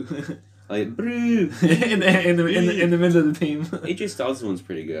 Like brew in the middle of the theme. AJ Styles' one's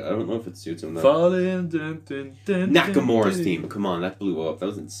pretty good. I don't know if it suits him though. Falling, Nakamura's theme. Come on, that blew up. That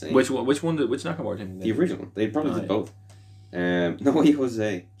was insane. Which Nakamura team? The original. They probably did both. No way,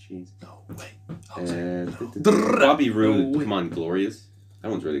 Jose. Jeez. No way. Bobby Roode. Come on, Glorious. That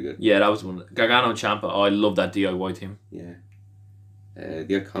one's really good. Yeah, that was one. Gargano Ciampa. Oh, I love that DIY team. Yeah.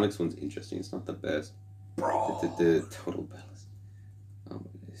 The Iconics one's interesting. It's not the best. Bro. The Total Bellas. Oh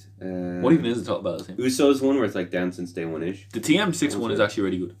my days. What even is the Total Bellas team? Usos one where it's like down since day one-ish. The TM6 one is actually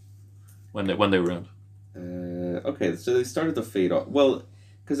really good. When they were around. Okay, so they started to fade off. Well,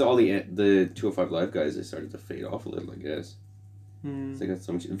 because all the 205 Live guys, they started to fade off a little, I guess. So they got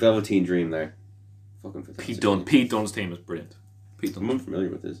so much Velveteen Dream there. Fucking fantastic. Pete Dunne's team is brilliant. I'm unfamiliar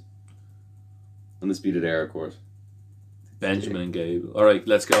with this. Undisputed Era, of course. Benjamin and Gable. All right,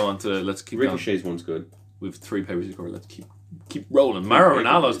 let's keep Ricochet's going. one's good. We have 3 pay-per-views to cover. Let's keep rolling. Mauro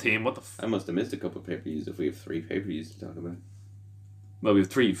Ronaldo's team. What the? I must have missed a couple of pay-per-views if we have 3 pay-per-views to talk about. Well, we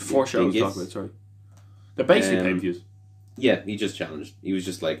have 4 shows to talk about. Sorry, they're basically pay-per-views. Yeah, he just challenged. He was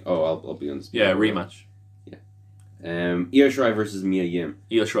just like, "Oh, I'll be on this." Yeah, rematch. Yeah. Io Shirai versus Mia Yim.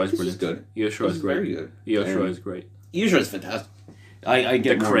 Io Shirai's brilliant. Is good. Io Shirai's great. Very good. Io Shirai's great. Io Shirai's fantastic. I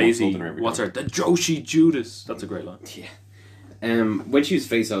get the more crazy. Every What's time. her? The Joshi Judas. That's a great line. Yeah. When she was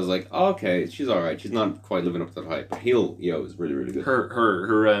face, I was like, oh, okay, she's all right. She's not quite living up to that hype. But heel Io is really, really good. Her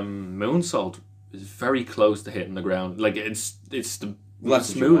moonsault is very close to hitting the ground. Like it's the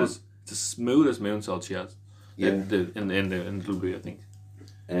smoothest. It's the smoothest moonsault she has. Yeah. In the WWE, I think.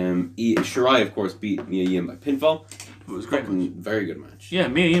 Shirai, of course, beat Mia Yim by pinfall. It was great. Very good match. Yeah,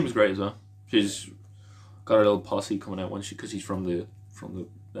 Mia Yim was great as well. She's got her little posse coming out because she's from the.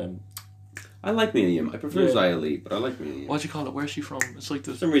 I like Mia Yim. I prefer Xia Li, but I like Mia Yim. What do you call it? Where's she from? It's like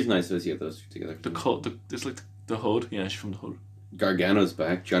For some reason I associate those two together. It's like the hood. Yeah, she's from the hood. Gargano's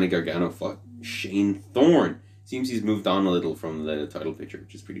back. Johnny Gargano fought Shane Thorne. Seems he's moved on a little from the title picture,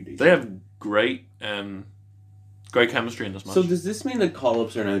 which is pretty decent. They have great chemistry in this match. So does this mean that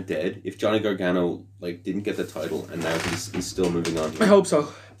call-ups are now dead? If Johnny Gargano didn't get the title and now he's still moving on? I hope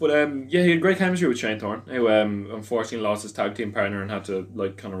so. But yeah, he had great chemistry with Shane Thorne, who unfortunately lost his tag team partner and had to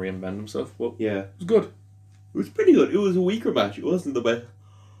like kind of reinvent himself. But Yeah. it was good. It was pretty good. It was a weaker match. It wasn't the best.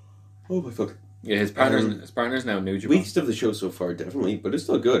 Oh my fuck. Yeah, his partner's now New Japan. Weakest of the show so far, definitely, but it's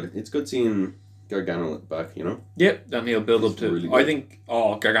still good. It's good seeing Gargano back, you know? Yep, and he'll build up to... really I good. think...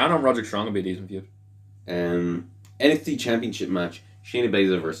 Oh, Gargano and Roderick Strong will be a decent feud. NXT Championship match, Shayna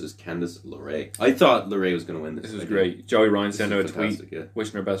Baszler versus Candice LeRae. I thought LeRae was going to win this. This was great. Joey Ryan This sent is out a tweet fantastic, yeah.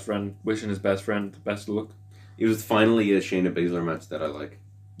 wishing his best friend the best of luck. It was finally a Shayna Baszler match that I like.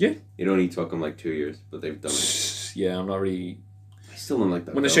 Yeah. It only took them like 2 years, but they've done it. Yeah, I'm not really... I still don't like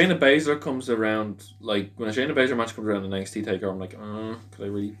that. When the belt. Shayna Baszler comes around, like, when a Shayna Baszler match comes around in NXT TakeOver, I'm like, could I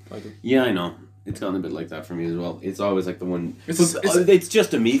really like it? Yeah, I know. It's gotten a bit like that for me as well. It's always like the one... It's It's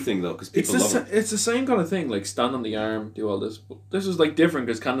just a me thing, though, because people love it. It's the same kind of thing, like, stand on the arm, do all this. But this is, like, different,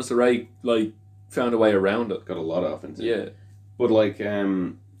 because Candice LeRae, like, found a way around it. Got a lot of offense. Yeah. But, like,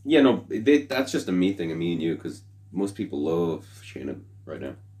 that's just a me thing, a me and you, because most people love Shayna right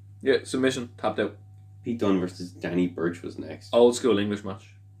now. Yeah, submission, tapped out. Pete Dunne versus Danny Burch was next. Old school English match.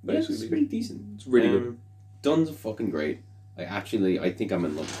 Yeah, it's Basically. pretty decent. It's really good. Dunne's fucking great. I think I'm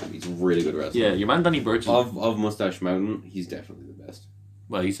in love with him. He's a really good wrestler. Yeah, your man Danny Burch is... Of Mustache Mountain, he's definitely the best.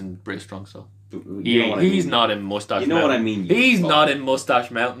 Well, he's in British Strong, so... But you know what I He's mean? not in Mustache You know Mountain. what I mean? you He's fuck. not in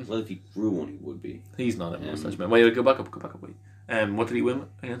Mustache Mountain. Well, if he grew one, he would be. He's not in Mustache Mountain. Wait, go back up, wait. What did he win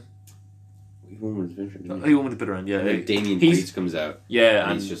again? He won with his finisher, didn't he? He won with the bitter end, yeah. And then Damien He's- Priest comes out. Yeah,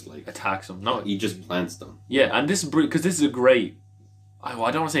 And and he's just like... attacks him. No, He just plants them. yeah, and this is because this is a great... I don't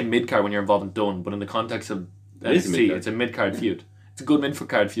want to say mid-card when you're involved in Dunn, but in the context of It is a NXT, mid-card. it's a mid-card feud. It's a good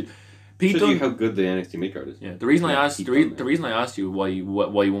mid-card feud. Pete Shows you Dunne... how good the NXT mid-card is. Yeah, the reason I Yeah, asked Pete the, re- Dunne, the reason I asked you why you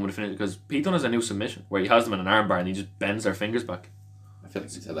won with the finish because Pete Dunne has a new submission where he has them in an armbar and he just bends their fingers back. I feel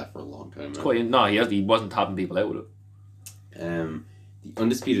like he's had that for a long time It's now. quite he wasn't tapping people out with it. The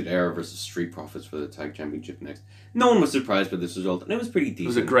Undisputed Era versus Street Profits for the Tag Championship next. No one was surprised by this result, and it was pretty decent. It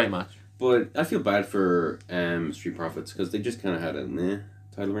was a great match. But I feel bad for Street Profits because they just kind of had a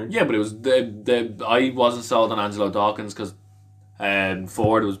title reign. Yeah, but it was I wasn't sold on Angelo Dawkins because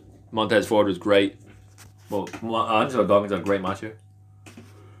Montez Ford was great, but Angelo Dawkins had a great match here.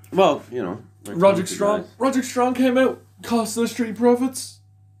 Well, you know. Roderick Strong came out, cost the Street Profits.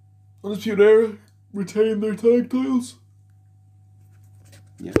 Undisputed Era retained their tag titles.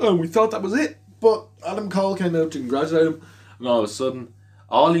 Yeah. And we thought that was it, but Adam Cole came out to congratulate him, and all of a sudden,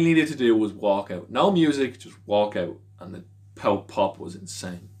 all he needed to do was walk out. No music, just walk out, and the pop was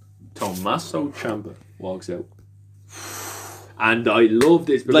insane. Tommaso Ciampa walks out. And I love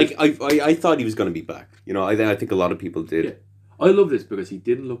this because Like, I thought he was going to be back. You know, I think a lot of people did. Yeah. I love this because he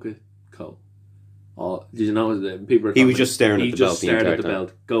didn't look at Cole. Oh, did you know that people are He was commenting, just staring at he the just belt the stared entire at the time.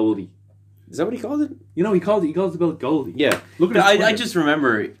 belt. Goldie. Is that what he called it? You know, he calls the belt Goldie. Yeah. Look at But his I Twitter. just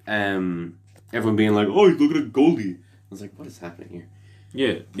remember everyone being like, "Oh, he's looking at Goldie." I was like, "What is happening here?"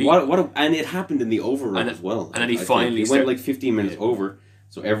 Yeah. And it happened in the overrun And- as well. and then he I think. finally He started- went like 15 minutes Yeah. over,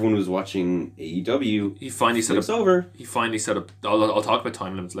 so everyone was watching AEW. He finally set It's up. over. He finally set up. I'll talk about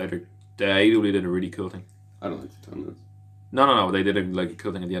time limits later. The AEW did a really cool thing. I don't like the time limits. No. They did a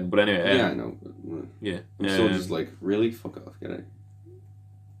cool thing at the end. But anyway, Yeah, I know. But, yeah. I'm still just like, really? Fuck off. Get out.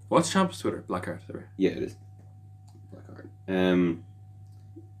 What's Champ's Twitter? Blackheart. Sorry. Yeah, it is. Blackheart.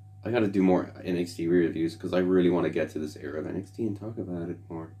 I got to do more NXT reviews because I really want to get to this era of NXT and talk about it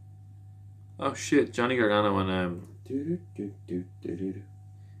more. Oh shit, Johnny Gargano and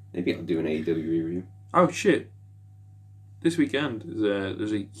Maybe I'll do an AEW review. oh shit. This weekend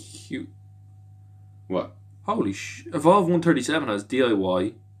there's a huge. What? Holy Evolve 137 has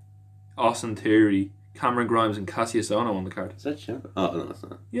DIY, Austin Theory, Cameron Grimes, and Cassius Ohno on the card. Is that Ciampa? Oh, no, it's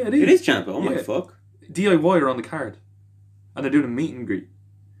not. Yeah, it is. It is Ciampa. Oh my Yeah. fuck. DIY are on the card. And they're doing a meet and greet.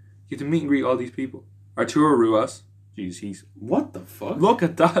 You have to meet and greet all these people. Arturo Ruas. Jeez, he's... What the fuck? Look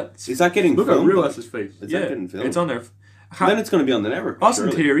at that. Is that getting Look at filmed? Ruas' face. Is that getting filmed? It's on there. Then it's going to be on the network. Austin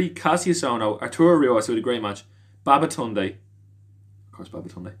surely. Theory, Cassius Ohno, Arturo Ruas with a great match. Babatunde. Of course,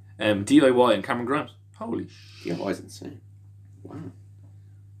 Babatunde. DIY and Cameron Grimes. Holy Yeah, why is insane? Wow.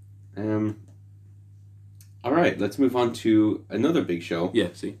 All right, let's move on to another big show. Yeah,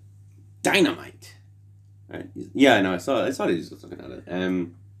 see. Dynamite. All right. Yeah, I know. I saw it. He was just looking at it.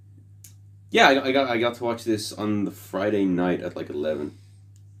 Yeah, I got to watch this on the Friday night at like 11.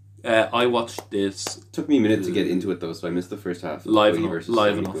 I watched this Took me a minute to get into it though, so I missed the first half. Live Cody enough, versus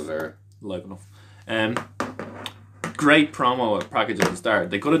live Sammy enough. Guevara. live enough. Great promo package at the start.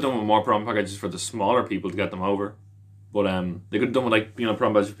 They could have done with more promo packages for the smaller people to get them over. But they could have done with promo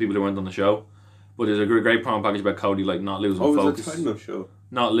packages for people who weren't on the show. But there's a great promo package about Cody not losing Oh, it was focus. a time of show.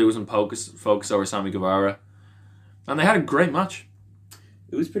 Not losing focus over Sammy Guevara. And they had a great match.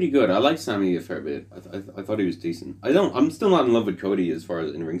 It was pretty good. I like Sammy a fair bit. I thought he was decent. I'm still not in love with Cody as far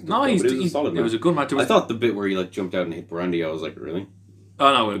as in ring stuff. No, but it was a solid match. It was a good match. I thought the bit where he like jumped out and hit Brandy, I was like, really?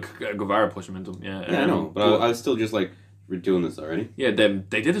 Oh no, Guevara pushed him into him. Yeah, I know, but I was still just like, we're doing this already. Yeah,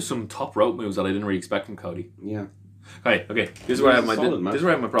 they did some top rope moves that I didn't really expect from Cody. Yeah. Okay. This is where I have my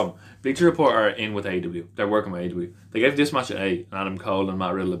problem. Bleacher Report are in with AEW. They're working with AEW. They gave this match an A, and Adam Cole and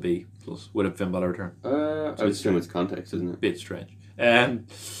Matt Riddle a B plus with a Finn Balor return. I would assume it's context, isn't it? Bit strange.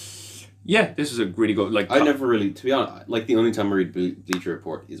 Yeah, this is a really good. Like I never really, to be honest, like the only time I read Bleacher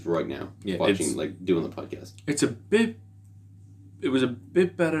Report is right now, watching doing the podcast. It was a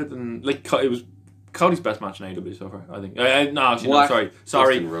bit better than it was Cody's best match in AEW so far. I think.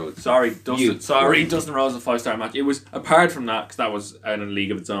 Sorry. Dustin Rhodes, a 5-star match. It was apart from that because that was in a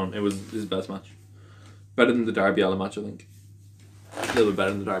league of its own. It was his best match. Better than the Darby Allin match, I think. A little bit better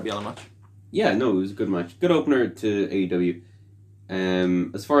than the Darby Allin match. Yeah, no, it was a good match. Good opener to AEW.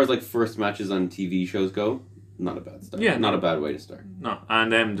 As far as like first matches on TV shows go, not a bad start. Yeah, not a bad way to start. No,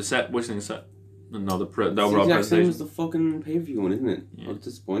 and the set, whistling set. No, the overall presentation. Same as the fucking pay-per-view one, isn't it? Yeah. I was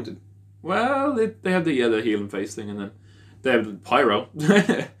disappointed. Well, they have the heel and face thing, and then they have the pyro.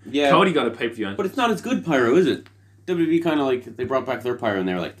 Yeah, Cody got a pay-per-view, but it's not as good pyro, is it? WWE kind of like they brought back their pyro, and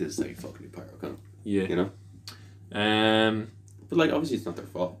they were like, "This is like fucking pyro, kind of." Yeah, you know. But like, obviously, it's not their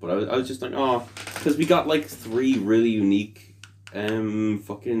fault. But I was just like, oh, because we got like 3 really unique,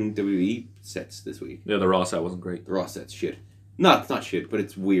 fucking WWE sets this week. Yeah, the Raw set wasn't great. The Raw set's shit. No, it's not shit, but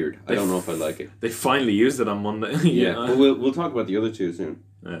it's weird. I don't know if I like it. They finally used it on Monday. Yeah, but we'll talk about the other 2 soon.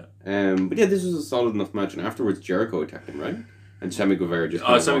 Yeah. But yeah, this was a solid enough match, and afterwards Jericho attacked him, right? And Sammy Guevara just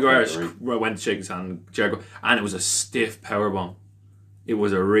Sammy Guevara went to shake his hand, Jericho, and it was a stiff powerbomb. It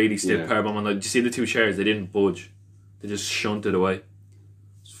was a really stiff powerbomb. And did you see the 2 chairs? They didn't budge. They just shunted away.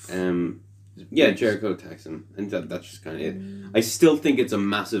 Yeah, Jericho attacks him, and that's just kind of it. I still think it's a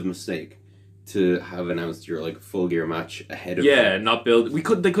massive mistake to have announced your like full gear match ahead of not build. They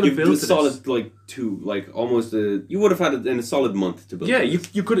could have built a solid like 2, like almost you would have had it in a solid month to build. Yeah, you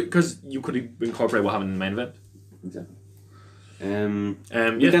could because you could incorporate what happened in the main event. Exactly. We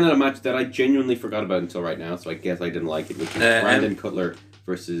then had a match that I genuinely forgot about until right now, so I guess I didn't like it, which is Brandon Cutler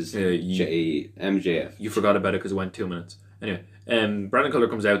versus MJF. You forgot about it because it went 2 minutes. Anyway, Brandon Cutler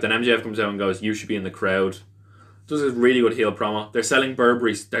comes out, then MJF comes out and goes, "You should be in the crowd." Does a really good heel promo. They're selling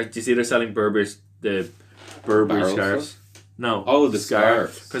Burberry's. Do you see they're selling Burberry's, the Burberry scarves? No. Oh, the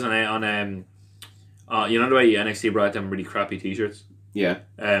scarves. Because on you know the way NXT brought them really crappy t-shirts? Yeah.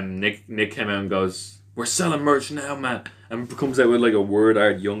 Nick came out and goes, "We're selling merch now, man," and comes out with like a Word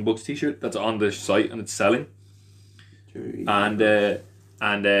Art Young Bucks t-shirt that's on the site and it's selling. And then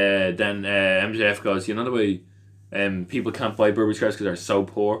MJF goes, "You know the way people can't buy Burberry scarves because they're so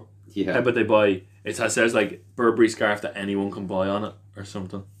poor? Yeah. How about they buy, it says like Burberry scarf that anyone can buy on it or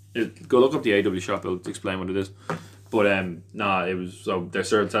something." Go look up the AEW shop, it'll explain what it is. But it was, so they're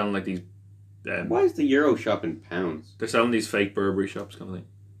selling like these why is the Euro shop in pounds? They're selling these fake Burberry shops kind of thing.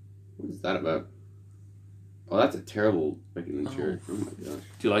 What is that about? Oh, that's a terrible looking shirt. Oh my gosh.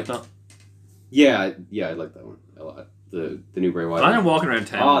 Do you like that? Yeah, I like that one a lot. The new Bray Wyatt. I'm walking around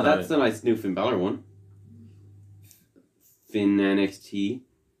town. Oh, that's a nice new Finn Balor one. Finn NXT.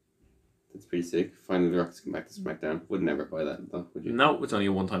 That's pretty sick. Finally, The Rock's come back to SmackDown. Would never buy that though, would you? No, it's only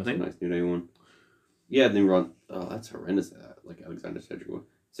a one-time thing. Nice New Day one. Yeah, the new Ron. Oh, that's horrendous. Like Alexander Cedric one.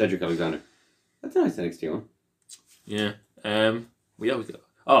 Cedric Alexander. That's a nice NXT one. Yeah. We always got.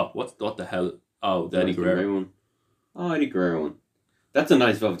 Oh, what the hell? Oh, the Eddie Guerrero one. Oh, Eddie Guerrero one. That's a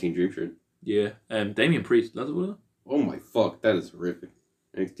nice Velveteen Dream shirt. Yeah. Damian Priest. That's what it is. Oh my fuck, that is horrific.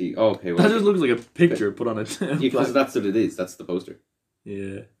 NXT. Oh, okay. Well, that just looks like a picture put on it. Yeah, because that's what it is. That's the poster.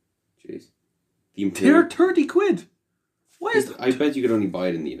 Yeah. Jeez. They're 30 quid. Why is that? I bet you could only buy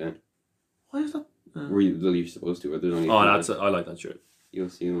it in the event. Why is that? You're supposed to. Or there's only I like that shirt. You'll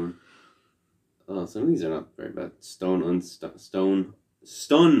see one. Oh, some of these are not very bad. Stun owns Stun. It's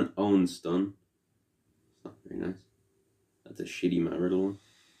not very nice. That's a shitty Matt Riddle one.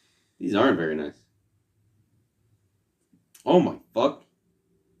 These aren't very nice. Oh my fuck.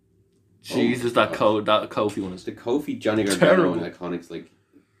 Jesus, that Kofi one is the Kofi Johnny Gargano and Iconics like.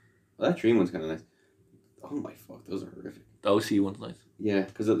 Well, that Dream one's kind of nice. Oh my fuck, those are horrific. The OC one's nice. Yeah,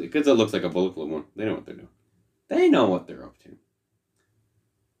 because it looks like a Bullet Club one. They know what they're doing. They know what they're up to.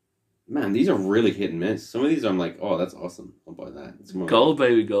 Man, these are really hit and miss. Some of these I'm like, oh, that's awesome. I'll buy that. It's more gold, like,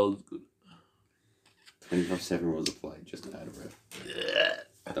 baby, gold. 24/7 rules apply. Just out of breath.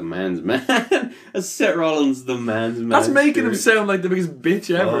 The man's man. Seth Rollins, the man's man. That's making him sound like the biggest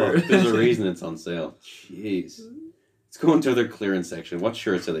bitch ever. There's a reason it's on sale. Jeez. Let's go into their clearance section. What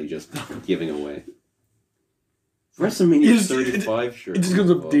shirts are they just giving away? WrestleMania 35 shirt. It just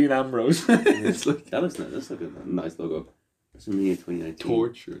comes up Dean Ambrose. It's like That looks nice. That's like a nice logo. WrestleMania 2019.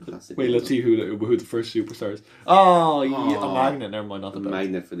 torture. Classic Wait, logo. let's see who the first superstar is. Oh, yeah, a Aw. magnet. Never mind, not The the belt.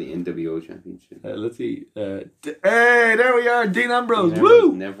 magnet for the NWO championship. Let's see. Hey, there we are, Dean Ambrose. Dean Woo!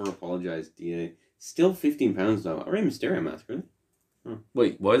 Ambrose never apologized. DA. Still 15 pounds though. Rey Mysterio mask, really?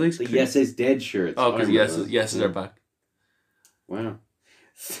 Wait, why are they? The Yes is Dead shirts. Oh, because I remember those. yes, they're back. Wow.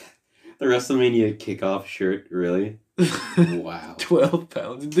 The WrestleMania kickoff shirt, really? Wow.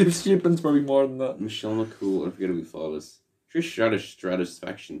 £12. The shipping's probably more than that. Michelle McCool, Unforgettably Flawless. Trish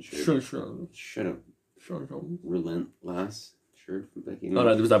Stratusfaction shirt. Sure. Shut up. Relentless shirt from Becky Lynch.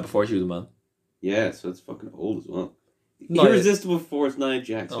 No, was that before she was a man? Yeah, so it's fucking old as well. No, Irresistible Force 9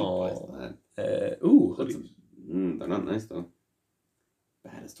 Jackson. Oh. Buys that. Ooh, That's they're not nice though.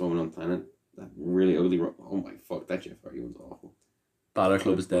 Baddest woman on planet. That really ugly. Oh my fuck, that Jeff Hardy one's awful. Balor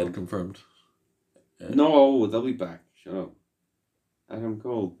Club is dead, confirmed. No, they'll be back. Shut up. Adam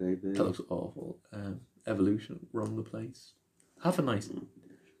Cole, baby. That looks awful. Evolution, run the place. Have a nice.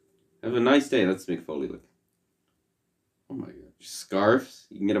 Have a nice day. That's Mick Foley look. Oh my god. Scarves.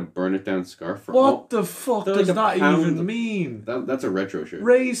 You can get a burn it down scarf for What the fuck they're does like a that pound. even mean? That's a retro shirt.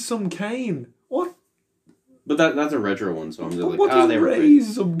 Raise some cane. What? But that's a retro one, so I'm just But like, what does they were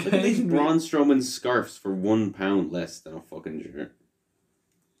raise some Look at these cane? Braun Strowman scarves for £1 less than a fucking shirt.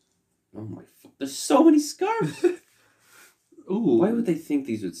 Oh my fuck. There's so many scarves. Ooh. Why would they think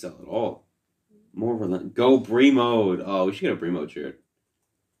these would sell at all? More Go Brie Mode. Oh, we should get a Brie Mode shirt.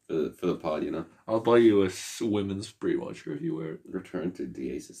 For the pod, you know. I'll buy you a women's spree watcher if you wear it. Return to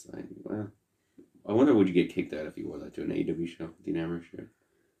DA Society. Wow. I wonder would you get kicked out if you wore that to an AEW show? Dean Ambrose shirt.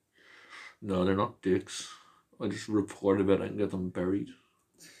 No, they're not dicks. I just report about it and get them buried.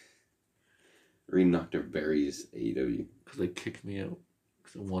 Reed Doctor buries AEW. Because they kicked me out.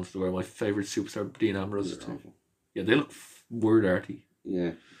 Because I wanted to wear my favourite superstar, Dean Ambrose. They're awful. Yeah, they look word arty.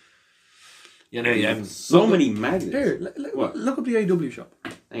 Yeah. Yeah, no, yeah. So many magnets. Here, What? look up the AEW shop.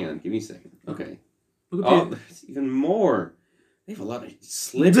 Hang on, give me a second. Okay. Look Oh, up there's even more. They have a lot of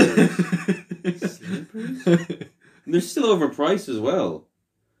slippers. Slippers? And they're still overpriced as well.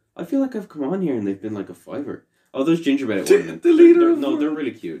 I feel like I've come on here and they've been like a $5. Oh, those gingerbread ornaments. the leader They're- of no, world- they're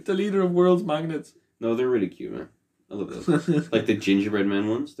really cute. the leader of world's magnets. No, they're really cute, man. I love those. Like the gingerbread man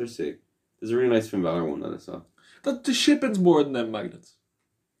ones, they're sick. There's a really nice Finn Balor one that I saw. The shipping's more than them magnets.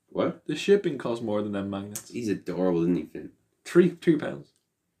 What? The shipping costs more than them magnets. He's adorable, isn't he, Finn? £3.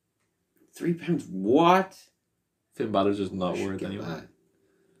 £3? What? Finn Balor's just I not should worth get anyway. that.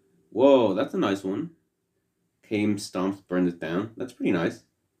 Whoa, that's a nice one. Came, stomps, burned it down. That's pretty nice.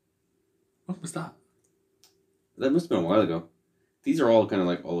 What was that? That must have been a while ago. These are all kind of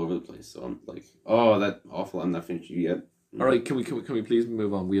like all over the place. So I'm like, oh, that awful. I'm not finished yet. All right, can we please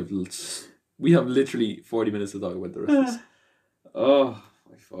move on? We have literally 40 minutes to talk about the rest of this. Oh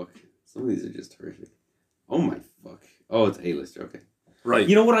my fuck! Some of these are just horrific. Oh my fuck! Oh, it's A-lister. Okay. Right.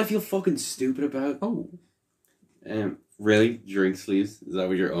 You know what I feel fucking stupid about? Oh. Really? Drink sleeves? Is that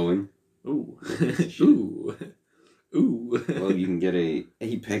what you're owing? Ooh. Shit. Ooh. Ooh. Well, you can get a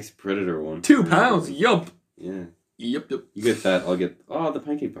Apex Predator one. £2. Yup. Yeah. Yep. You get that. I'll get. Oh, the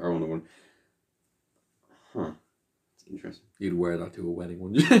Pancake Power one. Huh. It's interesting. You'd wear that to a wedding,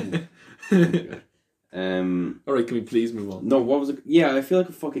 wouldn't you? Good. All right, can we please move on? No, what was it? Yeah, I feel like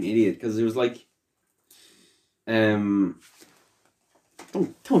a fucking idiot because it was like, don't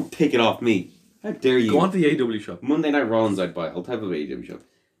take it off me. How dare you? Go on to the AW shop. Monday Night Rollins I'd buy. I'll type up AEW shop.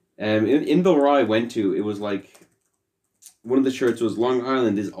 In the Raw I went to, it was like, one of the shirts was Long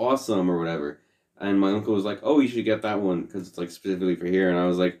Island is awesome or whatever. And my uncle was like, oh, you should get that one because it's like specifically for here. And I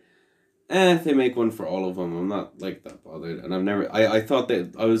was like, if they make one for all of them, I'm not like that bothered. And I've never, I thought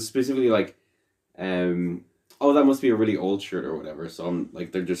that, I was specifically like, oh, that must be a really old shirt or whatever. So I'm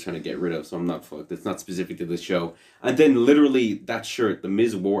like, they're just trying to get rid of. So I'm not fucked. It's not specific to this show. And then literally that shirt, The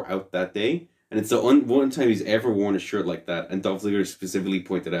Miz wore out that day. And it's the one time he's ever worn a shirt like that. And Dolph Ziggler specifically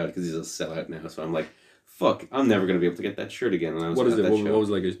pointed out because he's a sellout now. So I'm like, fuck, I'm never going to be able to get that shirt again. And I was What is at it? that What show. was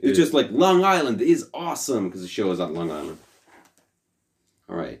like? It's just like, Long Island is awesome because the show is on Long Island.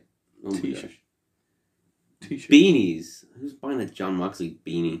 All right. Oh my T-shirt. gosh. T-shirts. Beanies. Who's buying a John Moxley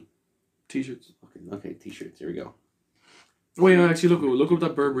beanie? T-shirts. Okay, t-shirts. Here we go. Wait, no, actually, look up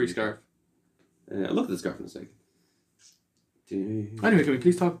that Burberry scarf. Look at the scarf in a second. Anyway, can we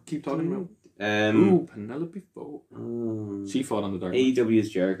please keep talking about? Ooh, Penelope Ford. She fought on the dark. AEW's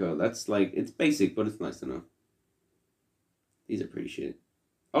Jericho. That's like, it's basic, but it's nice to know. These are pretty shit.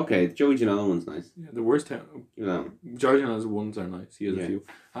 Okay, Joey Janela one's nice. Yeah, the worst town. Give that one. Georgiana's ones are nice. He has Yeah. a few.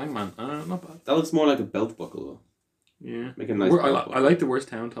 Hangman, not bad. That looks more like a belt buckle though. Yeah. Make a nice I belt buckle. like the worst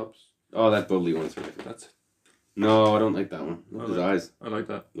town tops. Oh, that bubbly one's really good. That's No, I don't like that one. Look at his like- eyes. I like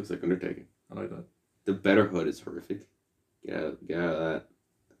that. Looks like Undertaker. I like that. The better hood is horrific. Get out of that.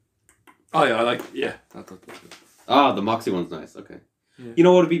 Oh yeah, I like. Yeah, that's good. Ah, the Moxie one's nice. Okay. Yeah. You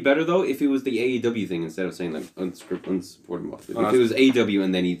know what would be better though if it was the AEW thing instead of saying like unsupported Moxie. Oh, If it was AEW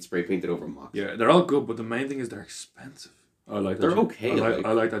and then he'd spray painted over Moxie. Yeah, they're all good, but the main thing is they're expensive. I like that. They're okay, like-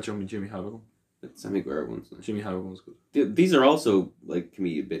 I like that Jimmy Havoc one. The Sammy Guerrero one's nice. Jimmy Havoc one's good. These are also like can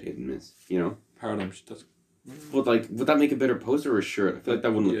be a bit hit and miss. You know. Paradigm. That's But like, would that make a better poster or a shirt? I feel like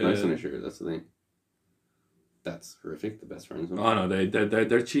that wouldn't look Yeah. nice on a shirt. That's the thing. That's horrific. The best friends one. oh no,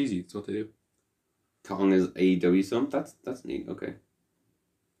 they're cheesy. It's what they do. Kong is AEW some. That's neat. Okay.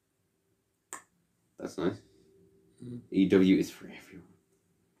 That's nice. Mhm. AEW is for everyone.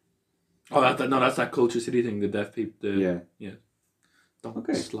 Oh, that's that Culture City thing. The deaf people. Yeah. Don't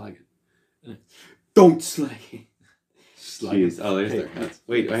Okay. slag it. Don't slay. Slag Jeez. it. Oh, there's Hey, their hats.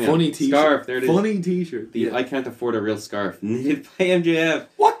 Wait, hang funny on. t-shirt. Scarf. There it is. Funny T-shirt. The I can't afford a real scarf knitted by MJF.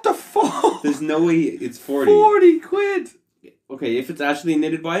 What the fuck? There's no way it's 40. 40 quid. Okay, if it's actually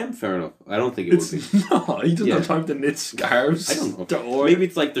knitted by him, fair enough. I don't think it would be. It's no. He doesn't Yeah. have time to knit scarves. I don't know. To order. Maybe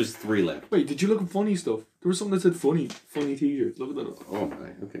it's like there's 3 left. Wait, did you look at funny stuff? There was something that said funny T-shirts. Look at that. up. Oh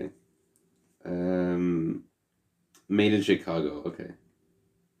my, okay. Made in Chicago. Okay,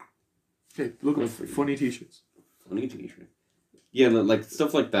 Okay, look at Good for you. funny T-shirts. funny T-shirt. Yeah, like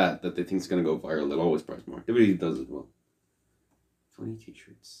stuff like that they think's gonna go viral. They'll always price more. WWE does as well. Funny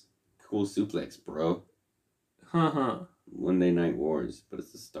T-shirts. Cool suplex, bro. Haha. Monday Night Wars, but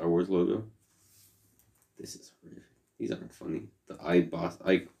it's the Star Wars logo. This is horrific. These aren't funny. The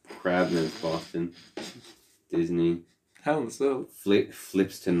I Crab and it's Boston. Disney. Hell in a Cell.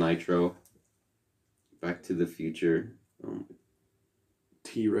 Flips to Nitro. Back to the Future. Oh my.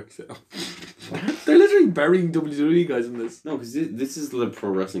 T-Rex. They're literally burying WWE guys in this. No, because this is the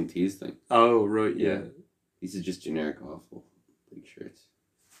Pro Wrestling Tees thing. Oh right, yeah. Yeah. These are just generic awful big shirts.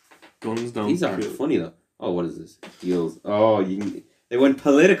 Guns don't. These aren't kill. funny though. Oh, what is this? Heels. Oh, they went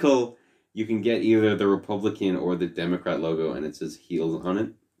political. You can get either the Republican or the Democrat logo, and it says heels on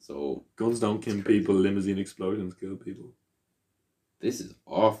it. So Guns don't kill crazy. people. Limousine explosions kill people. this is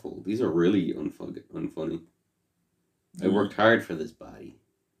awful. These are really unfunny. I worked hard for this body.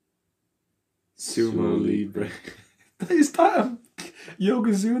 Sumo Libre. Is that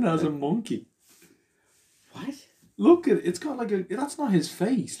Yokozuna as a monkey? What? Look at it. It's got like a. That's not his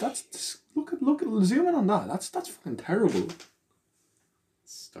face. Look at zoom in on that. That's fucking terrible.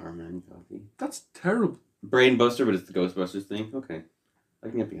 Starman coffee. That's terrible. Brainbuster, but it's the Ghostbusters thing. Okay, I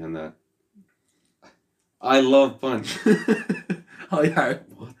can get behind that. I love Punch. High heart.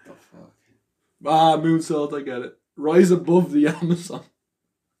 What the fuck? Ah, moonsault. I get it. Rise above the Amazon.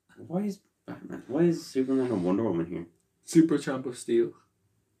 Why is Batman? Why is Superman and Wonder Woman here? Super Champ of Steel.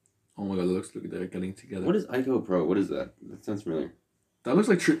 Oh my god, it looks like they're getting together. What is Ico Pro? What is that? That sounds familiar. That looks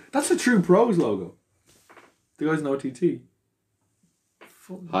like true. That's the True Pros logo. The guy's no TT.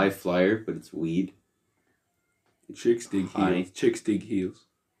 High Flyer, but it's weed. Chicks dig High. heels. Chicks dig heels.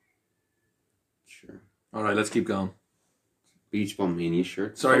 Sure. All right, let's keep going. Beach Bum Mania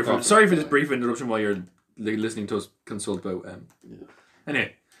shirt. Sorry Fuck for off. this brief interruption while you're listening to us consult about Yeah.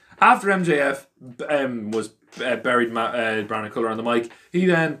 Anyway, after MJF was buried Brandon Cutler on the mic, he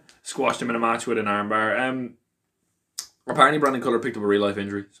then squashed him in a match with an armbar. Apparently Brandon Cutler picked up a real life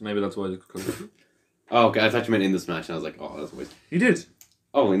injury, so maybe that's why he couldn't. Oh, okay. I thought you meant in this match, and I was like, oh, that's a waste. He did.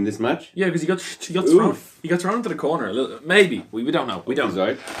 Oh, in this match? Yeah, because he got thrown. Oof. He got thrown into the corner a little. Maybe we don't know. We don't. He's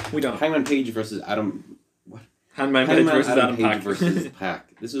alright. We don't. Hangman Page versus Adam. Hangman Page versus Adam Page Pac versus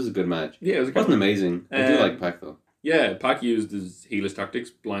Pac. This was a good match. Yeah, it was a It good wasn't one. amazing. I do like Pac though. Yeah, Pac used his heelish tactics,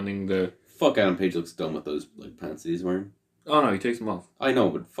 blinding the. Fuck, Adam Page looks dumb with those like pants that he's wearing. Oh no, he takes them off. I know,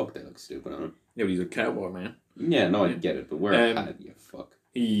 but fuck, they look stupid on him. Yeah, but he's a cowboy, man. Yeah, no, I get it, but wear a Um, hat, you fuck.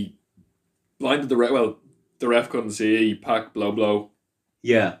 He blinded the ref. Well, the ref couldn't see. Pac blow,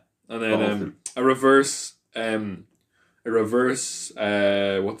 Yeah. and then a reverse.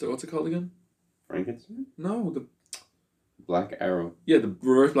 What's it called again? Frankenstein? No, Black Arrow. the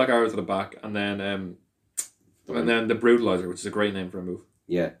reverse black arrow to the back, and then the brutalizer, which is a great name for a move.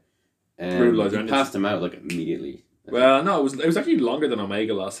 Yeah. Brutalizer, He and passed him out like immediately. Well, no, it was actually longer than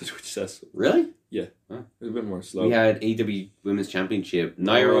Omega lasted, which says Really? it was a bit more slow. We had AEW Women's Championship.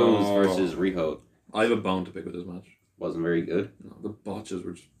 Nia Rose versus Riho. I have a bone to pick with this match. Wasn't very good. No, the botches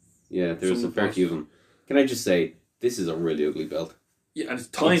were just Yeah, there was Some a of fair the few of them. Can I just say, this is a really ugly belt. and it's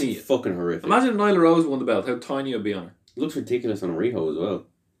tiny. It's fucking horrific. Imagine if Nyla Rose won the belt. How tiny it would be on her. It looks ridiculous on Riho as well.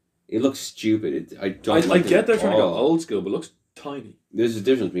 It looks stupid. I I don't get they're it trying to go all. old school, but it looks tiny. There's a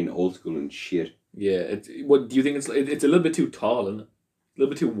difference between old school and shit. Yeah, what do you think? It's a little bit too tall, isn't it? A little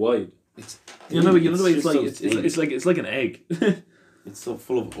bit too wide. It's You know the way it's just like so thin. it's like an egg. It's so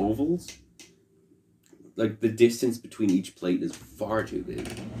full of ovals. Like the distance between each plate is far too big.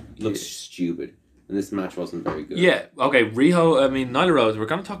 It looks stupid. And this match wasn't very good. Yeah, okay, Riho, I mean, Nyla Rose, we're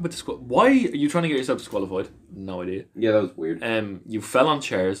going to talk about why are you trying to get yourself disqualified? No idea. Yeah, that was weird. You fell on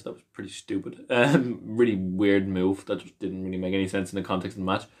chairs, that was pretty stupid. Really weird move, that just didn't really make any sense in the context of the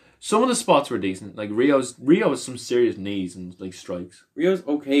match. Some of the spots were decent, like Rio has some serious knees and like strikes. Rio's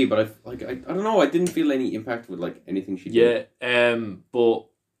okay, but I don't know, I didn't feel any impact with like anything she did. Yeah, but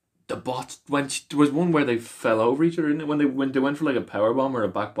the bots there was one where they fell over each other, didn't it? When they went for like a power bomb or a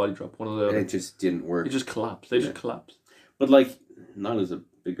back body drop, one of the. It just didn't work. It just collapsed. They just collapsed. But like, Nyla's a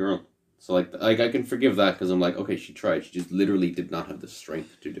big girl, so like I can forgive that because I'm like, okay, she tried. She just literally did not have the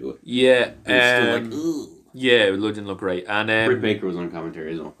strength to do it. Yeah, Still like, ugh. Yeah, it didn't look great. And Britt Baker was on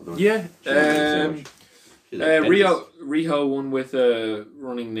commentary as well. Yeah, Like, Riho won with a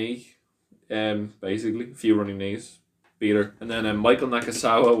running knee, basically a few running knees, beat her, and then Michael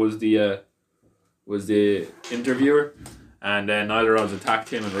Nakasawa was the interviewer, and then Nyla Rose attacked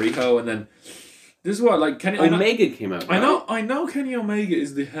him and Riho, and then this is what like Kenny Omega came out. Right? I know Kenny Omega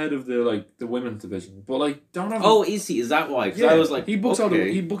is the head of the women's division, but like don't have. Oh, is he? Is that why? Yeah, I was like, he books all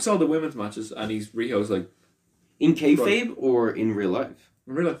the women's matches, and Riho's like in kayfabe or in real life.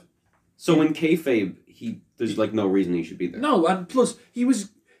 In real life. So in kayfabe, there's like no reason he should be there. No, and plus he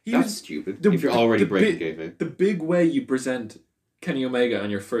was stupid. If you're already breaking kayfabe, the big way you present Kenny Omega on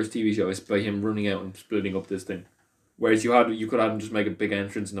your first TV show is by him running out and splitting up this thing, whereas you could have him just make a big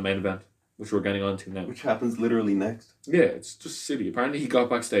entrance in the main event, which we're getting on to now. Which happens literally next. Yeah, it's just silly. Apparently he got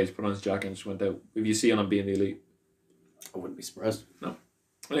backstage, put on his jacket, and just went out. If you see him on Being the Elite, I wouldn't be surprised. No.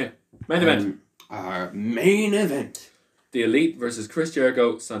 Oh, yeah, main event. Our main event. The Elite versus Chris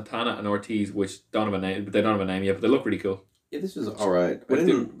Jericho, Santana, and Ortiz, which they don't have a name yet, but they look really cool. Yeah, this was alright. I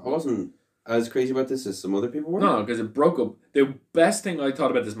wasn't as crazy about this as some other people were. No, because it broke up. The best thing I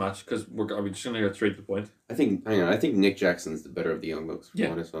thought about this match, because are we just going to get straight to the point? I think Nick Jackson's the better of the Young Bucks.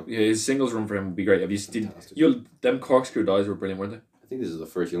 Yeah, his singles run for him would be great. Them corkscrew dives were brilliant, weren't they? I think this is the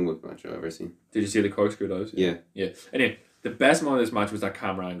first Young Bucks match I've ever seen. Did you see the corkscrew dives? Yeah. Anyway, the best moment of this match was that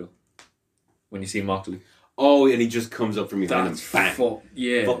camera angle when you see Moxley. Oh, and he just comes up from behind him. Bang.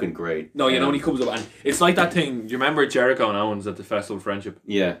 Yeah. Fucking great. No, when he comes up, and it's like that thing. You remember Jericho and Owens at the Festival of Friendship?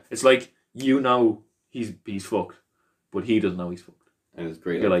 Yeah. It's like he's fucked, but he doesn't know he's fucked. And it's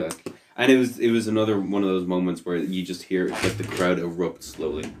great like that. And it was another one of those moments where you just hear like the crowd erupt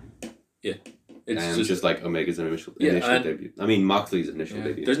slowly. Yeah. It's just like Omega's initial debut. I mean, Moxley's initial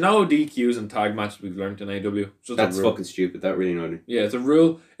debut. There's no DQs and tag matches we've learned in AEW. That's fucking stupid. That really annoyed me. Yeah, it's a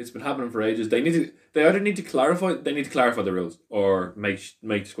rule. It's been happening for ages. They either need to clarify the rules or make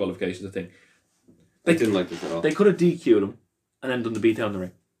disqualifications a thing. I didn't like this at all. They could have DQ'd him and then done the beatdown in the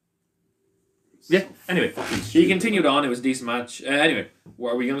ring. Yeah. Anyway, he continued on. It was a decent match. Anyway,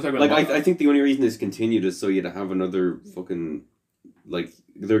 what are we going to talk about? Like, I think the only reason this continued is so you'd have another fucking like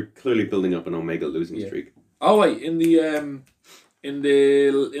they're clearly building up an Omega losing streak. Oh wait,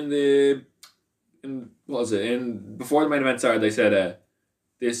 before the main event started, they said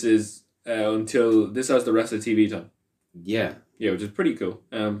this is until this has the rest of the TV time. Yeah. Yeah, which is pretty cool.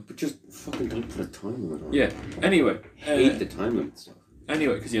 But just fucking don't put a time limit on it. Yeah. Anyway, I hate the time limit stuff.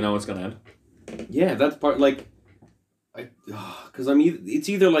 Anyway, because you know it's gonna end. Yeah, that's part like. Because it's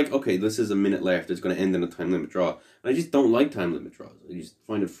either like, okay, this is a minute left, it's going to end in a time limit draw. And I just don't like time limit draws. I just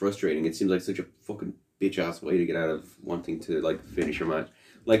find it frustrating. It seems like such a fucking bitch ass way to get out of wanting to like finish your match.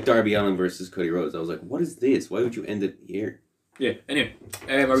 Like Darby Allin versus Cody Rhodes. I was like, what is this? Why would you end it here? Yeah. Anyway,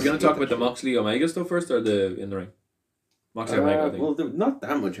 are we going to talk about the Moxley Omega stuff first or the in the ring? Moxley Omega, I think. Well, not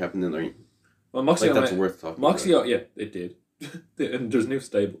that much happened in the ring. Well, Moxley like, that's worth talking Moxley, about. Yeah, it did. And there's new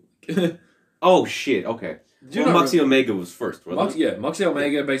stable. Oh shit! Okay. Moxley Omega was first, wasn't it? Yeah, Moxley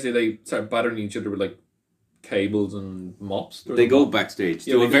Omega, basically, they start battering each other with, like, cables and mops. They go backstage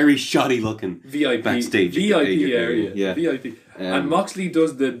to a very shoddy-looking VIP backstage area. Yeah. VIP. And Moxley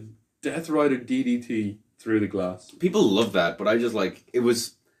does the Death Rider DDT through the glass. People love that, but I just, like, it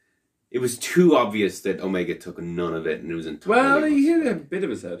was too obvious that Omega took none of it, and it was entirely... Well, he hit a bit of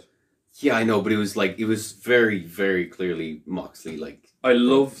his head. Yeah, I know, but it was very, very clearly Moxley, like... I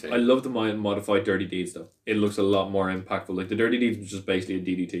love the modified Dirty Deeds though. It looks a lot more impactful. Like the Dirty Deeds was just basically a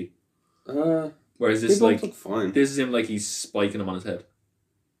DDT. Whereas this look fine. This is him like he's spiking him on his head.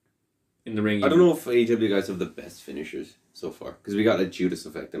 In the ring. I don't know if AEW guys have the best finishers so far because we got a Judas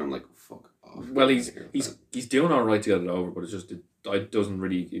effect and I'm like, fuck off. Well, he's doing all right to get it over, but it's just it doesn't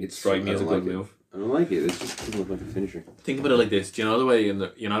really strike me as a good move. I don't like it. It just doesn't look like a finisher. Think about it like this. Do you know the way in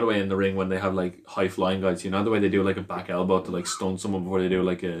the ring when they have like high flying guys? You know the way they do like a back elbow to like stun someone before they do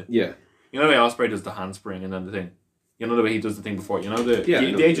like a. Yeah. You know the way Ospreay does the handspring and then the thing. You know the way he does the thing before. You know the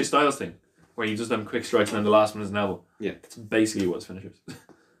AJ Styles thing where he does them quick strikes and then the last one is an elbow. Yeah. It's basically what's finishers.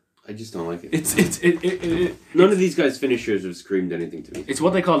 I just don't like it. None of these guys' finishers have screamed anything to me. It's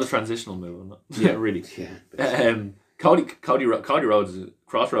what they call the transitional move. Not, yeah, really. Yeah. Cody Rhodes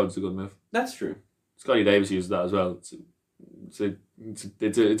Crossroads is a good move. That's true. Scotty Davis uses that as well. It's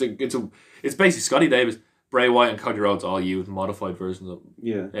basically Scotty Davis, Bray Wyatt, and Cody Rhodes all use modified versions of them.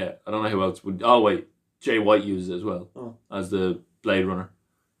 Yeah. Yeah. I don't know who else would. Oh wait, Jay White uses it as well as the Blade Runner.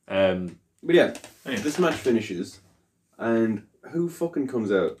 But yeah, anyway. this match finishes, and who fucking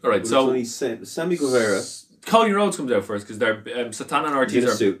comes out? All right, so only Sammy Guevara. Cody Rhodes comes out first because they're Santana and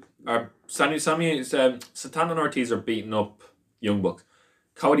Ortiz Santana and Ortiz are beating up Young Bucks.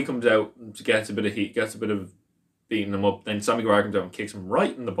 Cody comes out, gets a bit of heat, gets a bit of beating them up. Then Sammy Guevara comes out and kicks him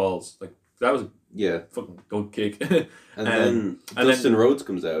right in the balls. Like that was a fucking good kick. and then Dustin Rhodes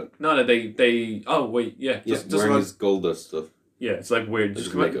comes out. No, they. Oh wait, yeah, just wearing his Goldust stuff. Yeah, it's like weird.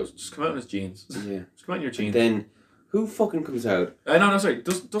 Just come out in his jeans. Yeah, just come out in your jeans. And then who fucking comes out? No, sorry.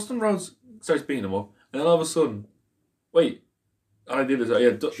 Dustin Rhodes starts beating him up, and then all of a sudden, wait, I did this.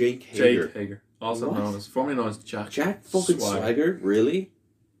 Yeah, Jake Hager. Also formerly known as Jack. Jack fucking Swagger, really?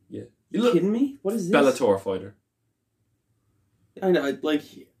 Yeah. You kidding me? What is this? Bellator fighter. I know, like,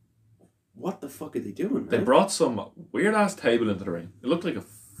 what the fuck are they doing, man? They brought some weird ass table into the ring. It looked like a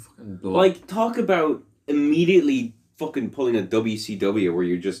fucking block. Like, talk about immediately fucking pulling a WCW where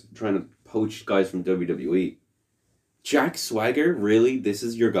you're just trying to poach guys from WWE. Jack Swagger, really? This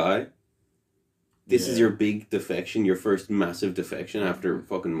is your guy? This is your big defection, your first massive defection after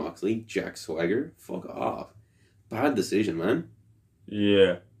fucking Moxley? Jack Swagger? Fuck off. Bad decision, man.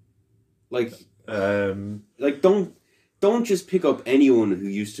 Yeah. Like, don't just pick up anyone who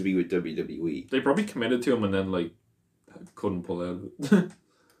used to be with WWE. They probably committed to him and then, like, couldn't pull out of it.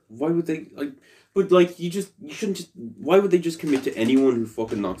 Why would they, like... But, like, you shouldn't just... Why would they just commit to anyone who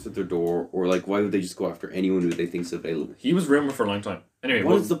fucking knocks at their door? Or, like, why would they just go after anyone who they think's available? He was rumored for a long time. Anyway,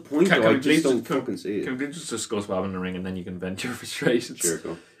 what is the point, though? I just don't fucking see it. Can we just discuss what happened in the ring and then you can vent your frustrations? Sure,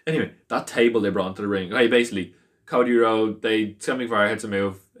 go. Anyway, that table they brought into the ring. Hey, basically, Cody Rhodes, Sammy Guevara hits a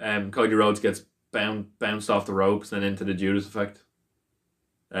move. Cody Rhodes gets bounced off the ropes and into the Judas effect.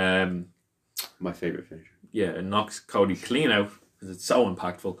 My favourite finisher. Yeah, it knocks Cody clean out because it's so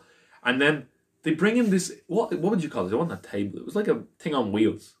impactful. And then they bring in this, what would you call it? It wasn't a table. It was like a thing on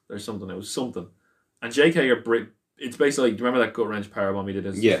wheels or something. It was something. And Jake Hager, it's basically, do you remember that gut wrench powerbomb he did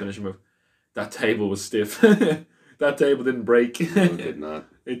as his finishing move? That table was stiff. That table didn't break. No, it did not.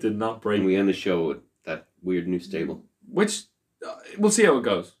 It did not break. And we end the show with that weird new stable. Which, we'll see how it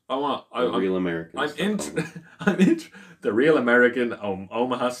goes. Real Americans. I'm in the Real American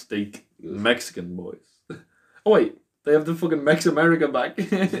Omaha Steak Mexican boys. Oh wait, they have the fucking Mex-America back.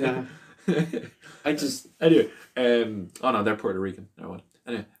 Yeah. Anyway, oh no, they're Puerto Rican. Never mind.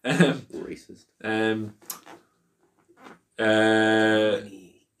 Anyway, racist.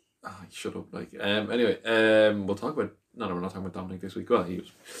 Shut up. Like, anyway, we'll talk about. No, we're not talking about Dominic this week. Well, he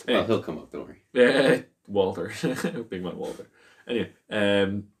was. Anyway. Well, he'll come up. Don't worry. Yeah, Walter, big man Walter. Anyway,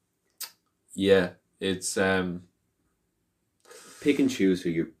 yeah, it's pick and choose who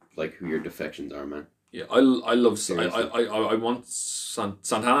your defections are, man. Yeah, I love. I want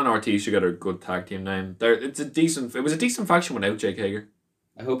Santana and Ortiz to get a good tag team name. It was a decent faction without Jake Hager.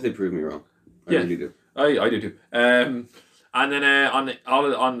 I hope they prove me wrong. I really do. I do too. And then on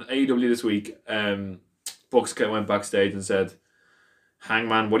AEW this week, Bucks went backstage and said,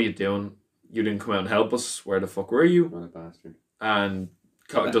 "Hangman, what are you doing? You didn't come out and help us. Where the fuck were you?" What a bastard. And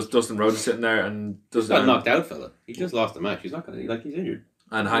Dustin Rhodes is sitting there and got knocked out, fella. He just lost the match. He's not gonna he's injured.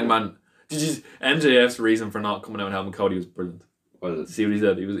 And Hangman. MJF's reason for not coming out and helping Cody was brilliant. What is it? See what he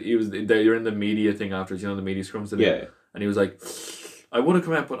said? He was there. You're in the media thing afterwards, the media scrums today. Yeah. And he was like, "I would have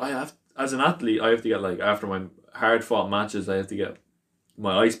come out, but I have, as an athlete, I have to get like after my hard fought matches, I have to get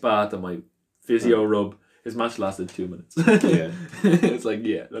my ice bath and my physio rub." His match lasted 2 minutes. Yeah. It's like,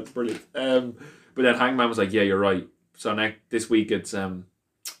 yeah, that's brilliant. But then Hangman was like, "Yeah, you're right." So this week it's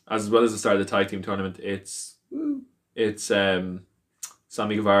as well as the start of the tag team tournament, it's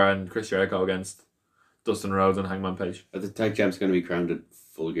Sammy Guevara and Chris Jericho against Dustin Rhodes and Hangman Page. Are the tag champs going to be crowned at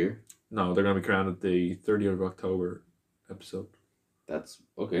Full Gear? No, they're going to be crowned at the 30th of October episode. That's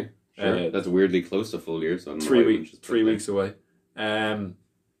okay. Sure. That's weirdly close to Full Gear. So 3 weeks away. I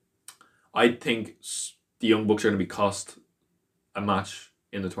think the Young Bucks are going to be cost a match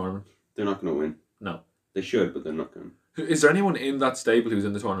in the tournament. They're not going to win. No. They should, but they're not going to. Is there anyone in that stable who's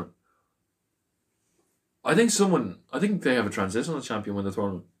in the tournament? I think they have a transitional champion win the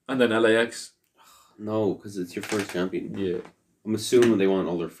tournament. And then LAX. No, because it's your first champion. Yeah. I'm assuming they want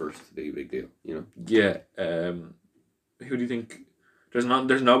all their first to be a big deal, you know? Yeah. Who do you think? There's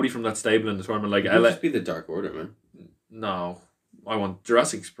nobody from that stable in the tournament. Like It would just be the Dark Order, man. No. I want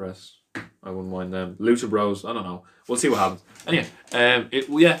Jurassic Express. I wouldn't mind them. Lucha Bros. I don't know. We'll see what happens. Anyway,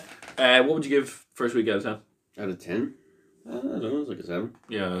 what would you give first week out of 10? Out of 10? I don't know, it's like a 7.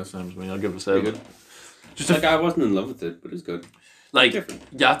 Yeah, that sounds me. I'll give it a 7. Just like, I wasn't in love with it, but it's good. Like, different.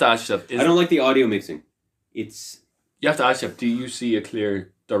 You have to ask yourself. I don't like the audio mixing. You have to ask yourself, do you see a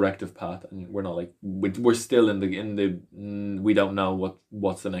clear directive path? And we're not like, we're still in the we don't know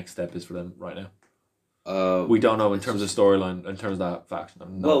what's the next step is for them right now. We don't know in terms of storyline, in terms of that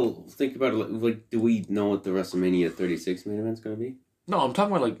faction. No. Well, think about it. Like, do we know what the WrestleMania 36 main event's going to be? No, I'm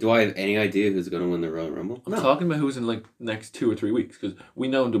talking about like. Do I have any idea who's going to win the Royal Rumble? I'm talking about who's in like next 2 or 3 weeks, because we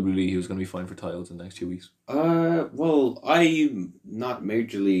know in WWE who's going to be fighting for titles in the next 2 weeks. Well, I'm not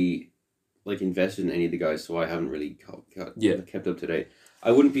majorly like invested in any of the guys, so I haven't really kept up to date.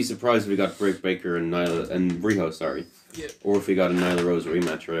 I wouldn't be surprised if we got Britt Baker and Riho, sorry. Yeah. Or if we got a Nyla Rose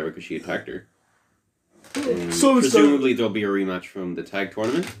rematch or whatever, because she attacked her. So presumably there'll be a rematch from the tag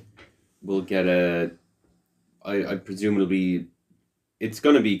tournament. We'll get I presume it's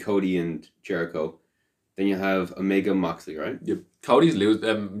going to be Cody and Jericho. Then you have Omega Moxley, right? Yep. Cody's losing.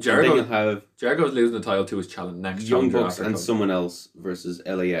 Then you have Jericho's losing the title to his challenge next. Young Bucks and someone else versus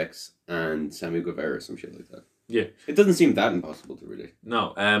LAX and Sammy Guevara or some shit like that. Yeah. It doesn't seem that impossible to really.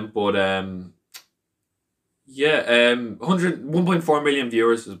 No. 1.4 million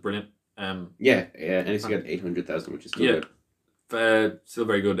viewers is brilliant. And it's got 800,000, which is still good. Still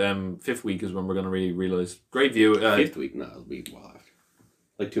very good. 5th week is when we're going to really realise. Great view. 5th week? No, it'll be well after.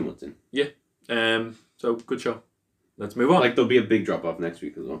 Like 2 months in. Yeah. So, good show. Let's move on. Like, there'll be a big drop-off next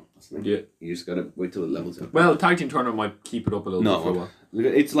week as well. Yeah. You just got to wait till it levels out. Well, Tag Team Tournament might keep it up a little bit for a while.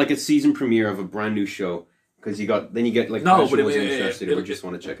 It's like a season premiere of a brand new show. Because you get like casuals interested who just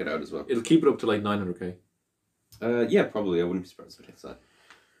want to check it out as well. It'll keep it up to like 900k. Yeah, probably. I wouldn't be surprised if it's that.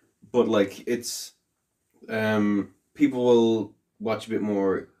 But like it's, people will watch a bit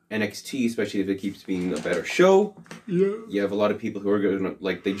more NXT, especially if it keeps being a better show. Yeah. You have a lot of people who are going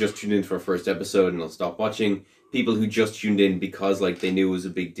like they just tuned in for a first episode and they'll stop watching. People who just tuned in because like they knew it was a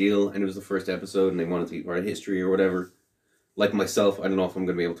big deal and it was the first episode and they wanted to be part of history or whatever. Like myself, I don't know if I'm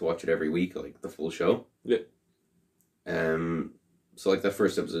going to be able to watch it every week, like the full show. Yeah. So like that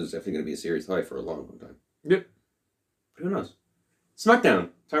first episode is definitely going to be a series high for a long, long time. Yep. But who knows? SmackDown.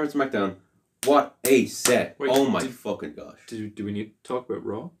 Time for SmackDown. What a set. Wait, oh my fucking gosh. Do we need to talk about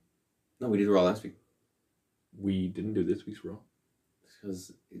Raw? No, we did Raw last week. We didn't do this week's Raw.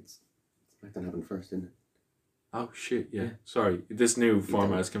 Because SmackDown happened first, didn't it? Oh shit, yeah. Sorry. This new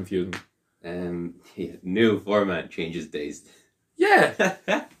format is confusing. New format changes days. Yeah.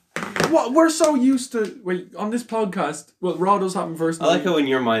 What we're so used to on this podcast. Well, Raw does happen first. I like how in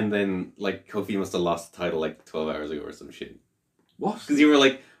your mind then like Kofi must have lost the title like 12 hours ago or some shit. What? Because you were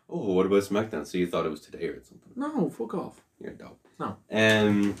like, oh, what about SmackDown? So you thought it was today or something. No, fuck off. You're dope. No.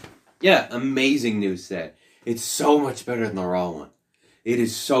 Yeah, amazing new set. It's so much better than the Raw one. It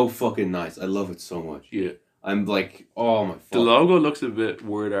is so fucking nice. I love it so much. Yeah. I'm like, oh my fuck. The logo looks a bit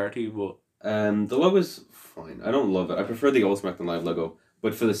word arty, but the logo's fine. I don't love it. I prefer the old SmackDown Live logo.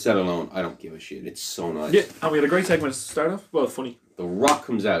 But for the set alone, I don't give a shit. It's so nice. Yeah, and we had a great segment to start off. Well, funny. The Rock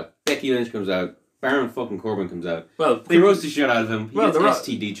comes out. Becky Lynch comes out. Baron fucking Corbin comes out. Well, they roast the shit out of him. He gets the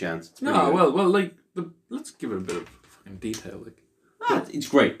STD chance. Let's give it a bit of fucking detail. It's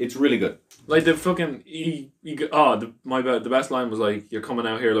great. It's really good. Like the fucking the best line was like, "You're coming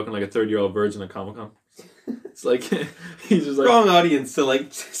out here looking like a 30-year-old virgin at Comic-Con." It's like he's just like wrong audience to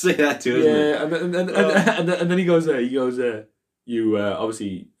like say that to. Yeah, and then he goes you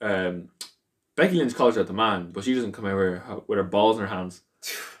obviously Becky Lynch calls her the man, but she doesn't come out here with her balls in her hands.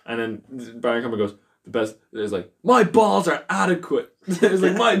 And then Baron Corbin goes, the best is like, my balls are adequate. It's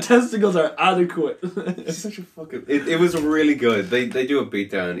like, my testicles are adequate. It's such a fucking it was really good. They do a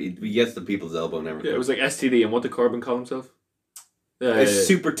beatdown. He gets the people's elbow and everything. Yeah, it was like STD. And what did Corbin call himself? A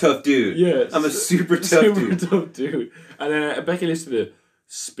super tough dude. Yeah, I'm a super tough dude. And then Becky Lynch did a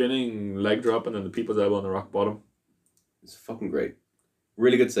spinning leg drop and then the people's elbow on the Rock bottom. It's fucking great.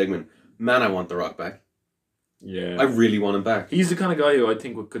 Really good segment. Man, I want the Rock back. Yeah. I really want him back. He's the kind of guy who I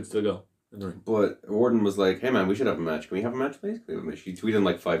think could still go in the ring. But Orton was like, hey man, we should have a match. Can we have a match, please? Can we have a match? He tweeted him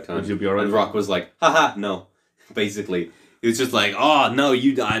like 5 times. Would you be alright? And Rock was like, haha, no. Basically. He was just like, oh, no,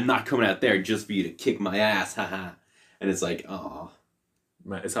 I'm not coming out there just for you to kick my ass, haha. And it's like, oh.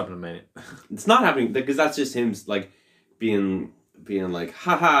 It's happening, man. It's not happening, because that's just him, like, being being like,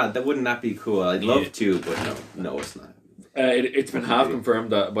 haha, wouldn't that be cool? I'd love to, but no, it's not. It's been half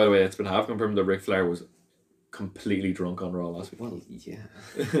confirmed that, by the way, Ric Flair was completely drunk on Raw last week. Well, yeah.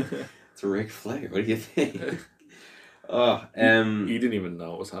 It's Ric Flair. What do you think? He didn't even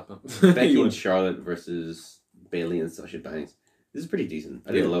know what was happening. Becky and Charlotte versus Bayley and Sasha Banks. This is pretty decent.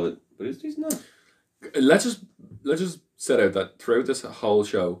 I didn't love it, but it's decent enough. Let's just set out that throughout this whole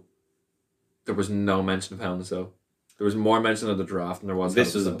show, there was no mention of Hell in a Cell. There was more mention of the draft than there was.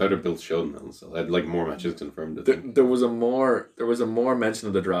 This was a better built show than Hell in a Cell. I had like more matches confirmed. There was a more mention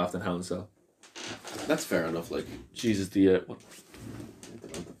of the draft than Hell in a Cell. That's fair enough. Like Jesus, what? I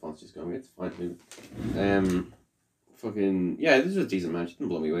don't know what the font's just going. It's fine. Maybe. Fucking yeah. This was a decent match. It didn't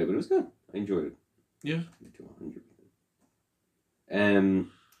blow me away, but it was good. I enjoyed it. Yeah. To 100%.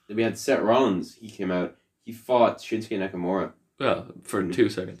 Then we had Seth Rollins. He came out. He fought Shinsuke Nakamura. Well, for 2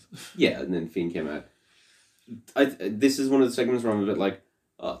 seconds. Yeah, and then Fiend came out. This is one of the segments where I'm a bit like,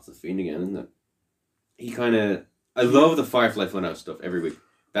 oh, it's the Fiend again, isn't it? He kind of... I love the Firefly Funhouse stuff every week.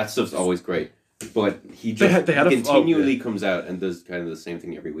 That stuff's always great. But he just continually comes out and does kind of the same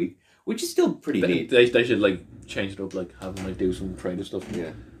thing every week, which is still pretty neat. They should like change it up, like have him like do some creative stuff.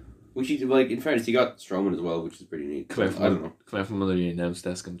 Yeah. Which he, like, in fairness, he got Strowman as well, which is pretty neat. I don't know. Come out from under the announce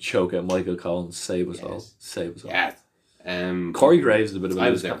desk and choke out Michael Cole and save us all. Save us all. Yeah. Corey Graves is a bit of a...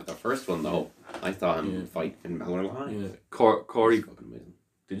 I was there for the first one, though. I thought him fight Finn Balor live. Yeah. Corey... Fucking amazing.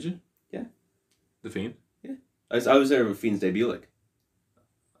 Did you? Yeah. The Fiend? Yeah. I was there with Fiend's debut, like.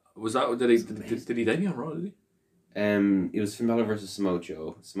 Was that... Did he debut on Raw, did he? It was Finn Balor versus Samoa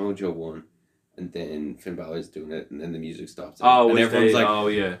Joe. Samoa Joe won. And then Finn Balor's doing it, and then the music stops. And everyone's like... Oh,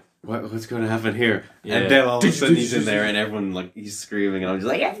 yeah. What's going to happen here? Yeah. And then all of a sudden he's in there and everyone, like, he's screaming and I'm just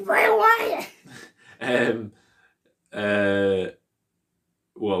like, it's Bray Wyatt!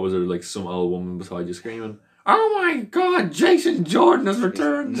 What was there, like some old woman beside you screaming, oh my god, Jason Jordan has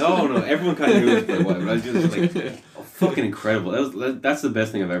returned! No, everyone kind of knew it was Bray Wyatt, but I was just like, oh, fucking incredible. That's the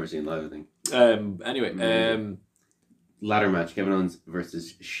best thing I've ever seen live, I think. Anyway, ladder match, Kevin Owens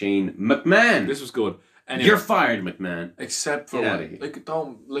versus Shane McMahon. This was good. Anyway, you're fired, McMahon. Except for when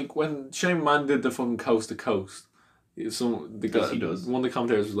Shane McMahon did the fucking coast to coast, he does. One of the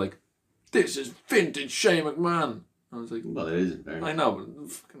commentators was like, "This is vintage Shane McMahon." I was like, "Well, it isn't fair." I know,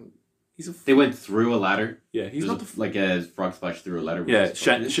 but fucking, they went through a ladder. Yeah, he's not like a frog splash through a ladder. Yeah,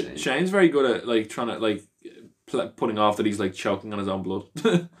 Shane's very good at like trying to like putting off that he's like choking on his own blood.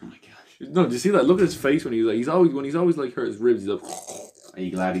 Oh my gosh! No, do you see that? Look at his face when he's always like hurt his ribs. He's like, are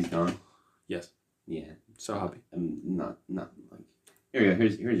you glad he's gone? Yes. Yeah. So happy. I'm not like. Here you go.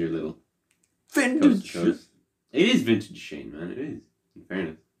 Here's your little vintage. It is vintage Shane, man. It is. In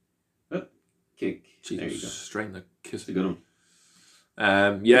fairness. Oh, kick. Jesus, there you go. Straight in the kiss. It's a good one.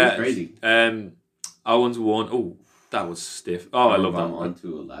 Yeah. Crazy. Owens won. Oh, that was stiff. Oh, I love that.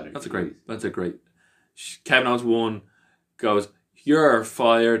 Onto a ladder. That's a great. Kevin Owens won. Goes, you're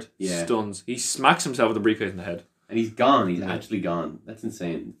fired. Yeah. Stuns. He smacks himself with the briefcase in the head. And he's gone. He's actually gone. That's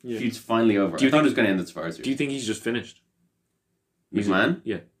insane. Yeah. Feud's finally over. I thought it was going to end as far as. Do you think he's just finished? McMahon?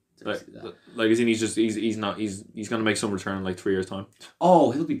 Yeah. Like as in he's gonna make some return in like 3 years' time.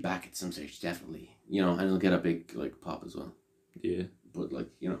 Oh, he'll be back at some stage, definitely. You know, and he'll get a big like pop as well. Yeah. But like,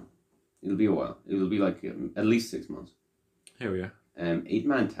 you know, it'll be a while. It'll be like at least 6 months. Here we are.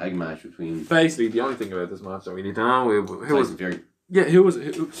 8-man tag match between. Basically, the only thing about this match that we need to know who was Fury. Yeah, who was?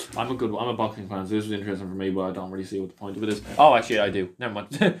 I'm a boxing fan, so this was interesting for me, but I don't really see what the point of it is. Oh, actually, I do. Never mind.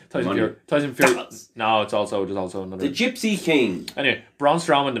 Tyson Fury. No, it's also another. The Gypsy King. Anyway, Braun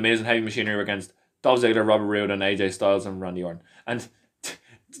Strowman, The Miz, and Heavy Machinery were against Dolph Ziggler, Robert Roode, and AJ Styles and Randy Orton. And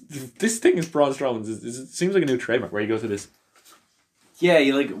this thing is Braun Strowman's. It seems like a new trademark where you go to this. Yeah,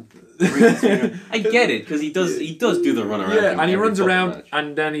 you like. I get it because he does do the run around. Yeah, and he runs around,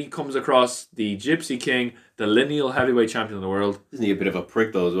 and then he comes across the Gypsy King, the lineal heavyweight champion of the world. Isn't he a bit of a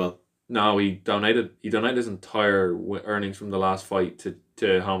prick though as well? No, he donated his entire earnings from the last fight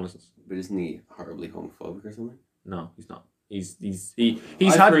to homelessness. But isn't he horribly homophobic or something? No, he's not. He's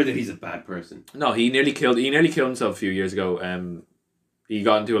heard that he's a bad person. No, he nearly killed himself a few years ago. He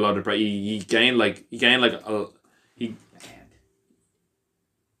got into a lot of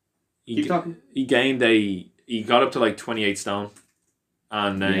he got up to like 28 stone,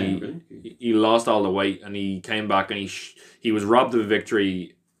 and then he lost all the weight, and he came back, and he was robbed of a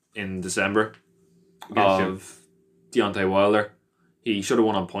victory in December of Deontay Wilder. He should have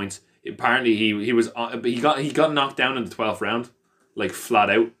won on points. Apparently he got knocked down in the 12th round, like flat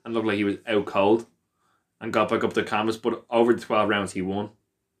out, and looked like he was out cold, and got back up to canvas. But over the 12 rounds he won.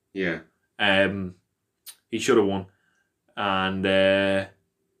 Yeah. He should have won, and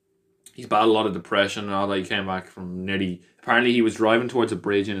He's battled a lot of depression and all that. He came back from apparently he was driving towards a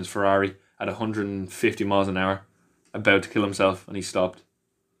bridge in his Ferrari at 150 miles an hour, about to kill himself, and he stopped.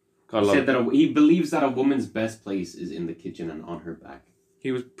 He said that he believes that a woman's best place is in the kitchen and on her back.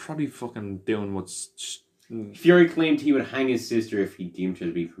 He was probably fucking doing what's... Fury claimed he would hang his sister if he deemed her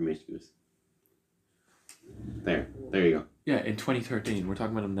to be promiscuous. There you go. Yeah, in 2013. We're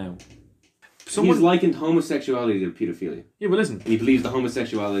talking about him now. He's likened homosexuality to pedophilia. Yeah, but listen. He believes that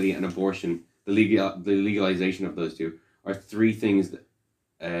homosexuality and abortion, the legalization of those two, are three things that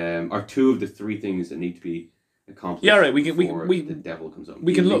are two of the three things that need to be accomplished. Yeah, right. The devil comes up.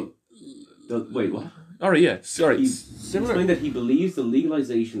 We can look. Wait, what? All right, yeah. Sorry. He's saying that he believes the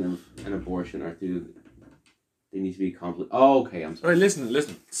legalization of an abortion are two. They need to be accomplished. Oh, okay. I'm sorry. All right,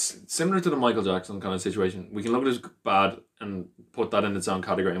 listen. Similar to the Michael Jackson kind of situation, we can look at his bad and put that in its own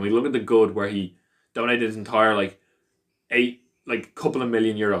category, and we look at the good where he donated his entire couple of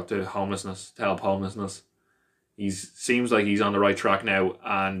million euro to homelessness, to help homelessness. Seems like he's on the right track now,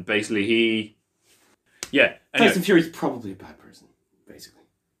 and basically anyway. Tyson Fury's probably a bad person, basically.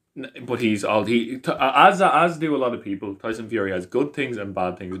 But as do a lot of people. Tyson Fury has good things and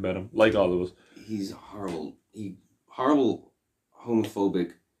bad things about him, like all of us. He's horrible. Horrible,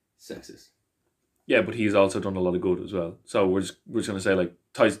 homophobic, sexist. Yeah, but he's also done a lot of good as well. So we're just gonna say like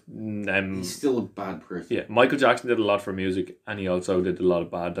Tyson. He's still a bad person. Yeah, Michael Jackson did a lot for music, and he also did a lot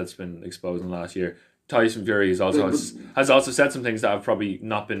of bad that's been exposed in the last year. Tyson Fury has also said some things that have probably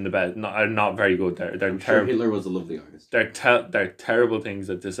not been the best, are not very good. They're terrible. Sure Hitler was a lovely artist. They're terrible things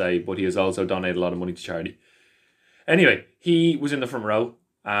to say, but he has also donated a lot of money to charity. Anyway, he was in the front row,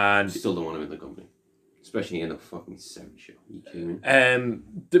 and still don't want him in the company, especially in a fucking Saudi show. Are you kidding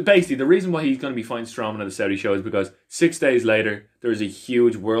me? Basically, the reason why he's going to be fighting Strowman at the Saudi show is because 6 days later there is a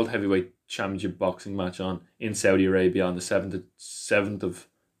huge World Heavyweight Championship boxing match on in Saudi Arabia on the 7th of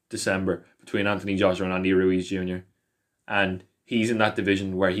December between Anthony Joshua and Andy Ruiz Jr. And he's in that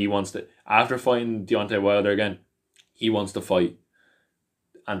division where he wants to, after fighting Deontay Wilder again, he wants to fight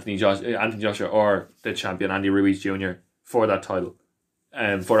Anthony Joshua or the champion Andy Ruiz Jr. for that title.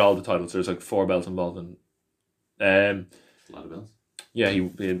 For all the titles. There's like 4 belts involved in a lot of belts. Yeah,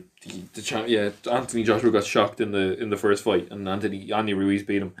 Anthony Joshua got shocked in the first fight and Andy Ruiz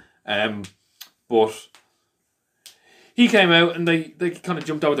beat him. But he came out and they kind of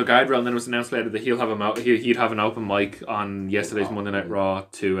jumped over the guardrail, and then it was announced later that he'd have an open mic on yesterday's Monday Night Raw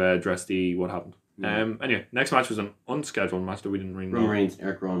to address what happened. Anyway, next match was an unscheduled match that we didn't really know. Roman Reigns,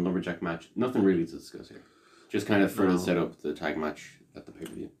 Eric Rowan, lumberjack match. Nothing really to discuss here. Just kind of further set up the tag match at the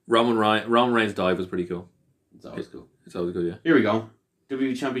pay-per-view. Roman Reigns' dive was pretty cool. It's always cool. It's always good, yeah. Here we go.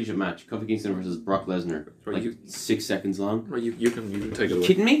 WWE Championship match. Kofi Kingston versus Brock Lesnar. Right, 6 seconds long. Right, you can take it away.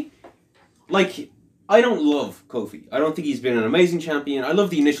 Kidding me? Like, I don't love Kofi. I don't think he's been an amazing champion. I love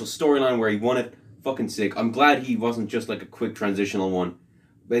the initial storyline where he won it. Fucking sick. I'm glad he wasn't just like a quick transitional one.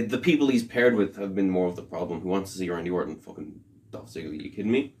 But the people he's paired with have been more of the problem. Who wants to see Randy Orton fucking Dolph Ziggler? Are you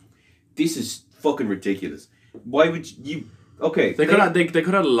kidding me? This is fucking ridiculous. Why would you... Okay. They could have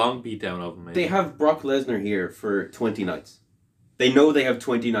a long beatdown of him, maybe. They have Brock Lesnar here for 20 nights. They know they have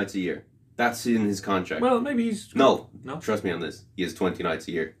 20 nights a year. That's in his contract. Well, maybe he's... No. Trust me on this. He has 20 nights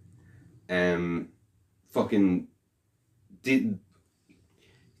a year. Fucking...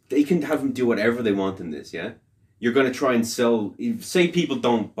 They can have him do whatever they want in this, yeah? You're going to try and sell... Say people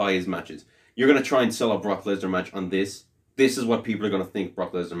don't buy his matches. You're going to try and sell a Brock Lesnar match on this. This is what people are going to think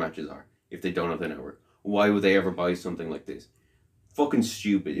Brock Lesnar matches are if they don't have the network. Why would they ever buy something like this? Fucking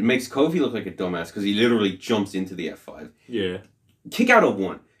stupid. It makes Kofi look like a dumbass because he literally jumps into the F5. Yeah. Kick out of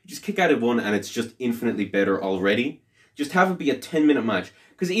one. Just kick out of one and it's just infinitely better already. Just have it be a 10-minute match.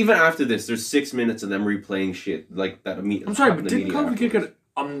 Because even after this, there's 6 minutes of them replaying shit like that. I'm sorry, but didn't Kofi kick out...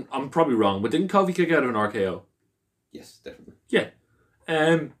 I'm probably wrong, but didn't Kofi kick out of an RKO? Yes, definitely. Yeah.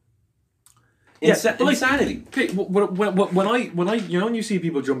 Insanity. Okay, when I when you see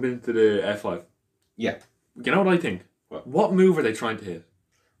people jump into the F5, yeah, you know what I think? What move are they trying to hit?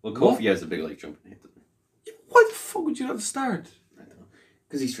 Well, Kofi has a big like jumping hit. Why the fuck would you have to start? I don't know.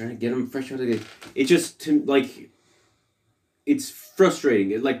 Because he's trying to get him fresh out of the game. It just it's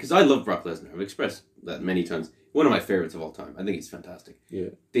frustrating. Because I love Brock Lesnar. I've expressed that many times. One of my favorites of all time. I think he's fantastic.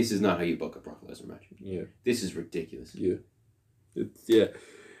 Yeah. This is not how you book a Brock Lesnar match. Yeah. This is ridiculous. Yeah.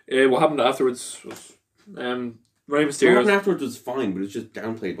 What happened afterwards was Rey Mysterio. What happened afterwards was fine, but it was just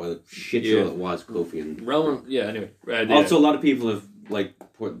downplayed by the shit show that was Kofi and Roman. Yeah. Anyway. Also, a lot of people have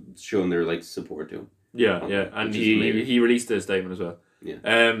shown their support to him. Yeah, and he released a statement as well.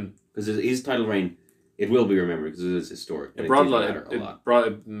 Yeah. Because his title reign, it will be remembered because it is historic. It has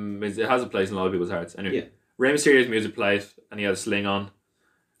a place in a lot of people's hearts. Anyway. Yeah. Rey Mysterio's music played, and he had a sling on,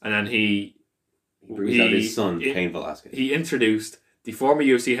 And then he brings out his son, Cain Velasquez. He introduced the former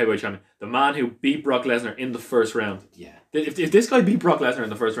UFC heavyweight champion, the man who beat Brock Lesnar in the first round. Yeah. If this guy beat Brock Lesnar in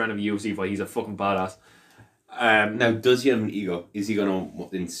the first round of a UFC fight, he's a fucking badass. Now, does he have an ego? Is he going to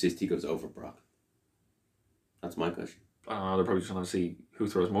insist he goes over Brock? That's my question. I don't know, they're probably just trying to see who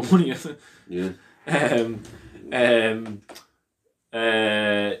throws more money at it. Yeah.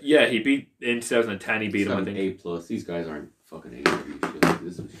 Yeah, he beat in 2010. He beat him. I think A+. These guys aren't fucking AEW.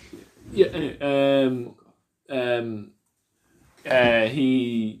 This is shit. Yeah.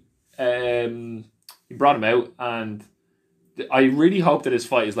 He brought him out, and I really hope that his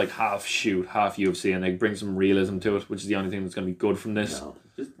fight is like half shoot, half UFC, and they bring some realism to it, which is the only thing that's going to be good from this. No,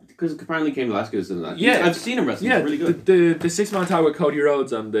 just because apparently Cain Velasquez and that. Yeah, I've seen him wrestle. Yeah, it's really good. The 6-man tag with Cody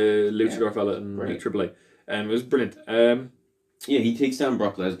Rhodes and the Luchador fella and Triple A. It was brilliant. Yeah, he takes down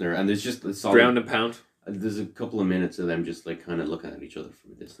Brock Lesnar, and there's just a solid ground and pound. There's a couple of minutes of them just like kind of looking at each other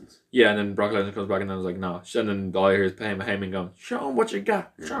from a distance. Yeah, and then Brock Lesnar comes back and then I was like, nah. And then all I hear is Heyman going, show him what you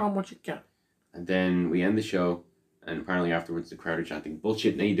got. Show him what you got. And then we end the show, and apparently afterwards the crowd are chanting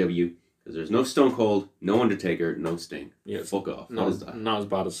bullshit in AEW because there's no Stone Cold, no Undertaker, no Sting. Yeah, fuck off. Not as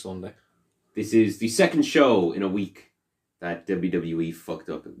bad as Sunday. This is the second show in a week that WWE fucked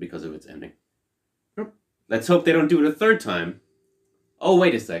up because of its ending. Let's hope they don't do it a third time. Oh,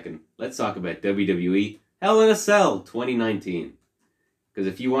 wait a second. Let's talk about WWE Hell in a Cell 2019. Because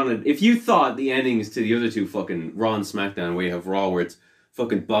if you thought the endings to the other two fucking Raw and SmackDown, where you have Raw where it's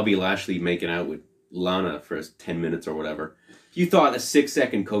fucking Bobby Lashley making out with Lana for 10 minutes or whatever, if you thought a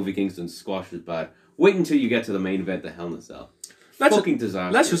 6-second Kofi Kingston squash was bad, wait until you get to the main event, the Hell in a Cell. Fucking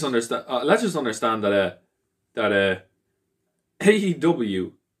disaster. Let's just understand that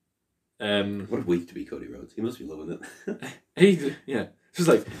AEW. What a week to be Cody Rhodes. He must be loving it. Just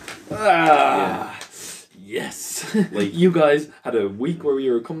like, yes. Like, you guys had a week where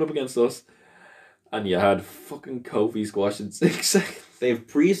you were coming up against us, and you had fucking Kofi squashed in 6 seconds. They have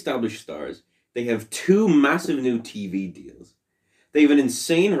pre-established stars. They have 2 massive new TV deals. They have an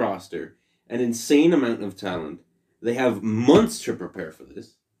insane roster, an insane amount of talent. They have months to prepare for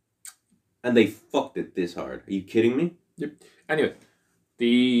this, and they fucked it this hard. Are you kidding me? Yep. Anyway,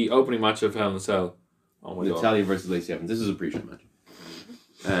 the opening match of Hell in a Cell. Oh my god. Natalya versus Lacey Evans. This is a pre-show match.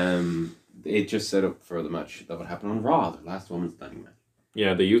 It just set up for the match that would happen on Raw, the last women's standing match.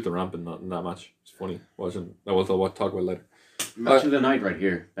 Yeah, they used the ramp in that match. It's funny, wasn't? We'll talk about it later. Match of the night right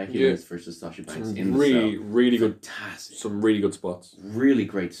here. Becky Lynch versus Sasha Banks in the cell. Really good. Fantastic. Some really good spots. Really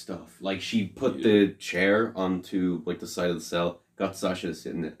great stuff. Like, she put the chair onto like the side of the cell, got Sasha to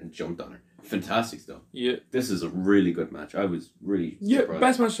sit in it, and jumped on her. Fantastic stuff. Yeah. This is a really good match. I was really surprised.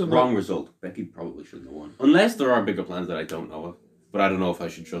 Best match of the Wrong result. Becky probably shouldn't have won. Unless there are bigger plans that I don't know of. But I don't know if I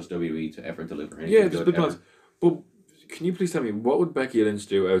should trust WWE to ever deliver anything Yeah, there's big plans. But can you please tell me, what would Becky Lynch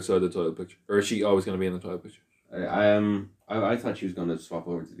do outside the title picture? Or is she always going to be in the title picture? I thought she was going to swap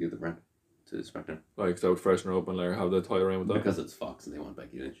over to the other brand, to SmackDown. Like, so would freshen her up and let her have the title reign with that? Because it's Fox and they want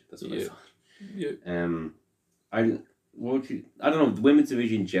Becky Lynch. That's what I thought. Yeah. I don't know, the women's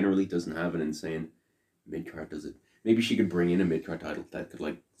division generally doesn't have an insane mid-card, does it? Maybe she could bring in a mid-card title that could,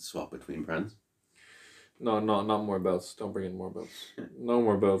 like, swap between brands. No, not more belts. Don't bring in more belts. No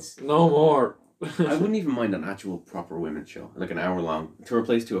more belts. No more. I wouldn't even mind an actual proper women's show, like an hour long, to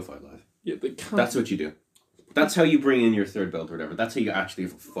replace 205 Live. Yeah, they can't. That's what you do. That's how you bring in your third belt or whatever. That's how you actually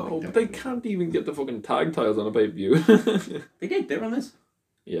have a fucking but they can't even get the fucking tag titles on a pay-per-view. They did. They were on this.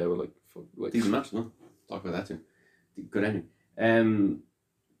 Yeah, but like decent match. No, talk about that too. Good ending.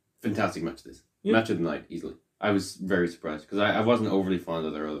 Fantastic match. This match of the night easily. I was very surprised because I wasn't overly fond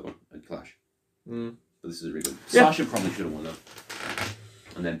of their other one at Clash. But this is really good. Yeah. Sasha probably should have won that.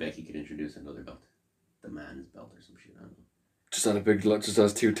 And then Becky could introduce another belt. The man's belt or some shit. I don't know. just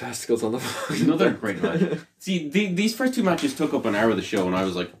has 2 testicles on the Another great match. See, these first 2 matches took up an hour of the show, and I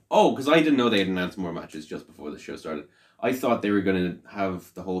was like, oh, because I didn't know they had announced more matches just before the show started. I thought they were going to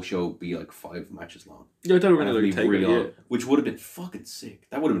have the whole show be like 5 matches long. Yeah, I thought we were going to take really it, long, which would have been fucking sick.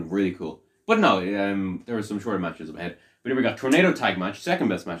 That would have been really cool. But no, there were some shorter matches up ahead. But here we got Tornado Tag match, second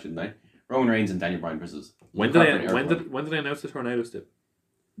best match of the night. Roman Reigns and Daniel Bryan versus. When did they announce the tornado step?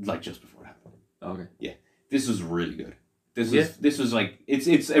 Like just before it happened. Okay. Yeah, this was really good. This was like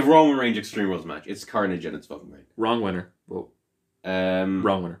it's a Roman Reigns Extreme Rules match. It's carnage and it's fucking great. Wrong winner. Well, wrong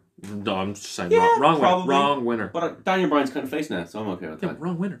winner. No, I'm just saying wrong winner. But Daniel Bryan's kind of face now, so I'm okay with that.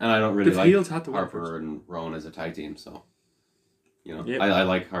 Wrong winner. And I don't really the like heels had to Harper and Rowan as a tag team, so I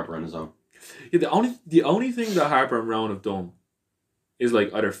like Harper on his own. Yeah, the only thing that Harper and Rowan have done is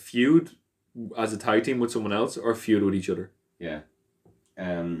like either feud as a tag team with someone else or feud with each other. Yeah.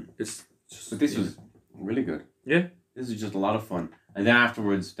 It's just, but this was really good. Yeah. This is just a lot of fun. And then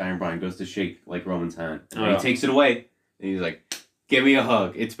afterwards, Daniel Bryan goes to shake like Roman's hand. And Oh. he takes it away. And he's like, give me a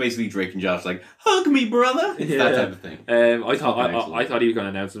hug. It's basically Drake and Josh like, hug me, brother. It's that type of thing. I thought Fucking excellent. I thought he was going to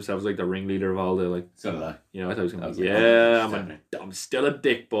announce himself as like the ringleader of all the like. So did I. You know, I thought he was going I to was be like, yeah, I'm still a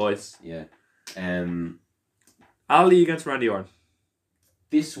dick, boys. Yeah. Ali against Randy Orton.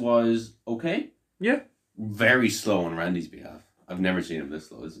 This was okay. Yeah. Very slow on Randy's behalf. I've never seen him this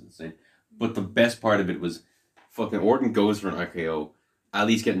slow. It's insane. But the best part of it was fucking Orton goes for an RKO.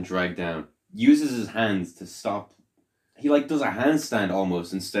 Ali's getting dragged down. Uses his hands to stop. He like does a handstand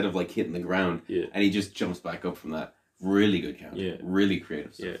almost instead of like hitting the ground. Yeah. And he just jumps back up from that. Really good counter. Yeah. Really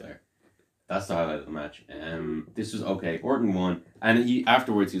creative stuff there. That's the highlight of the match. This was okay. Orton won. And he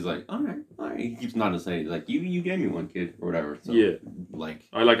afterwards he's like, alright. He keeps nodding his head. He's like, you gave me one, kid, or whatever. So, like,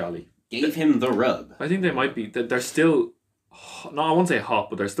 I like Ali. Gave him the rub. I think they might be. They're still. No, I won't say hot,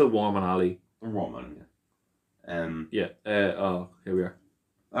 but they're still warm on Ali. The raw man, Yeah. Here we are.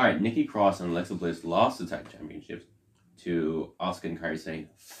 Alright, Nikki Cross and Alexa Bliss lost the tag championships to Asuka and Kairi Sane.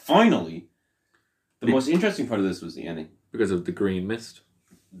 Finally, the most interesting part of this was the ending. Because of the green mist.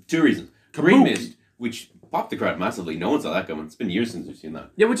 2 reasons. Green Mist, which popped the crowd massively. No one saw that coming. It's been years since we've seen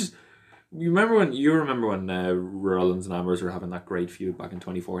that. Yeah, which is. You remember when Rollins and Ambrose were having that great feud back in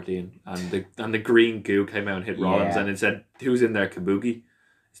 2014, and the green goo came out and hit Rollins, Yeah. and it said, "Who's in there, Kabuki?"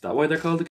 Is that why they're called the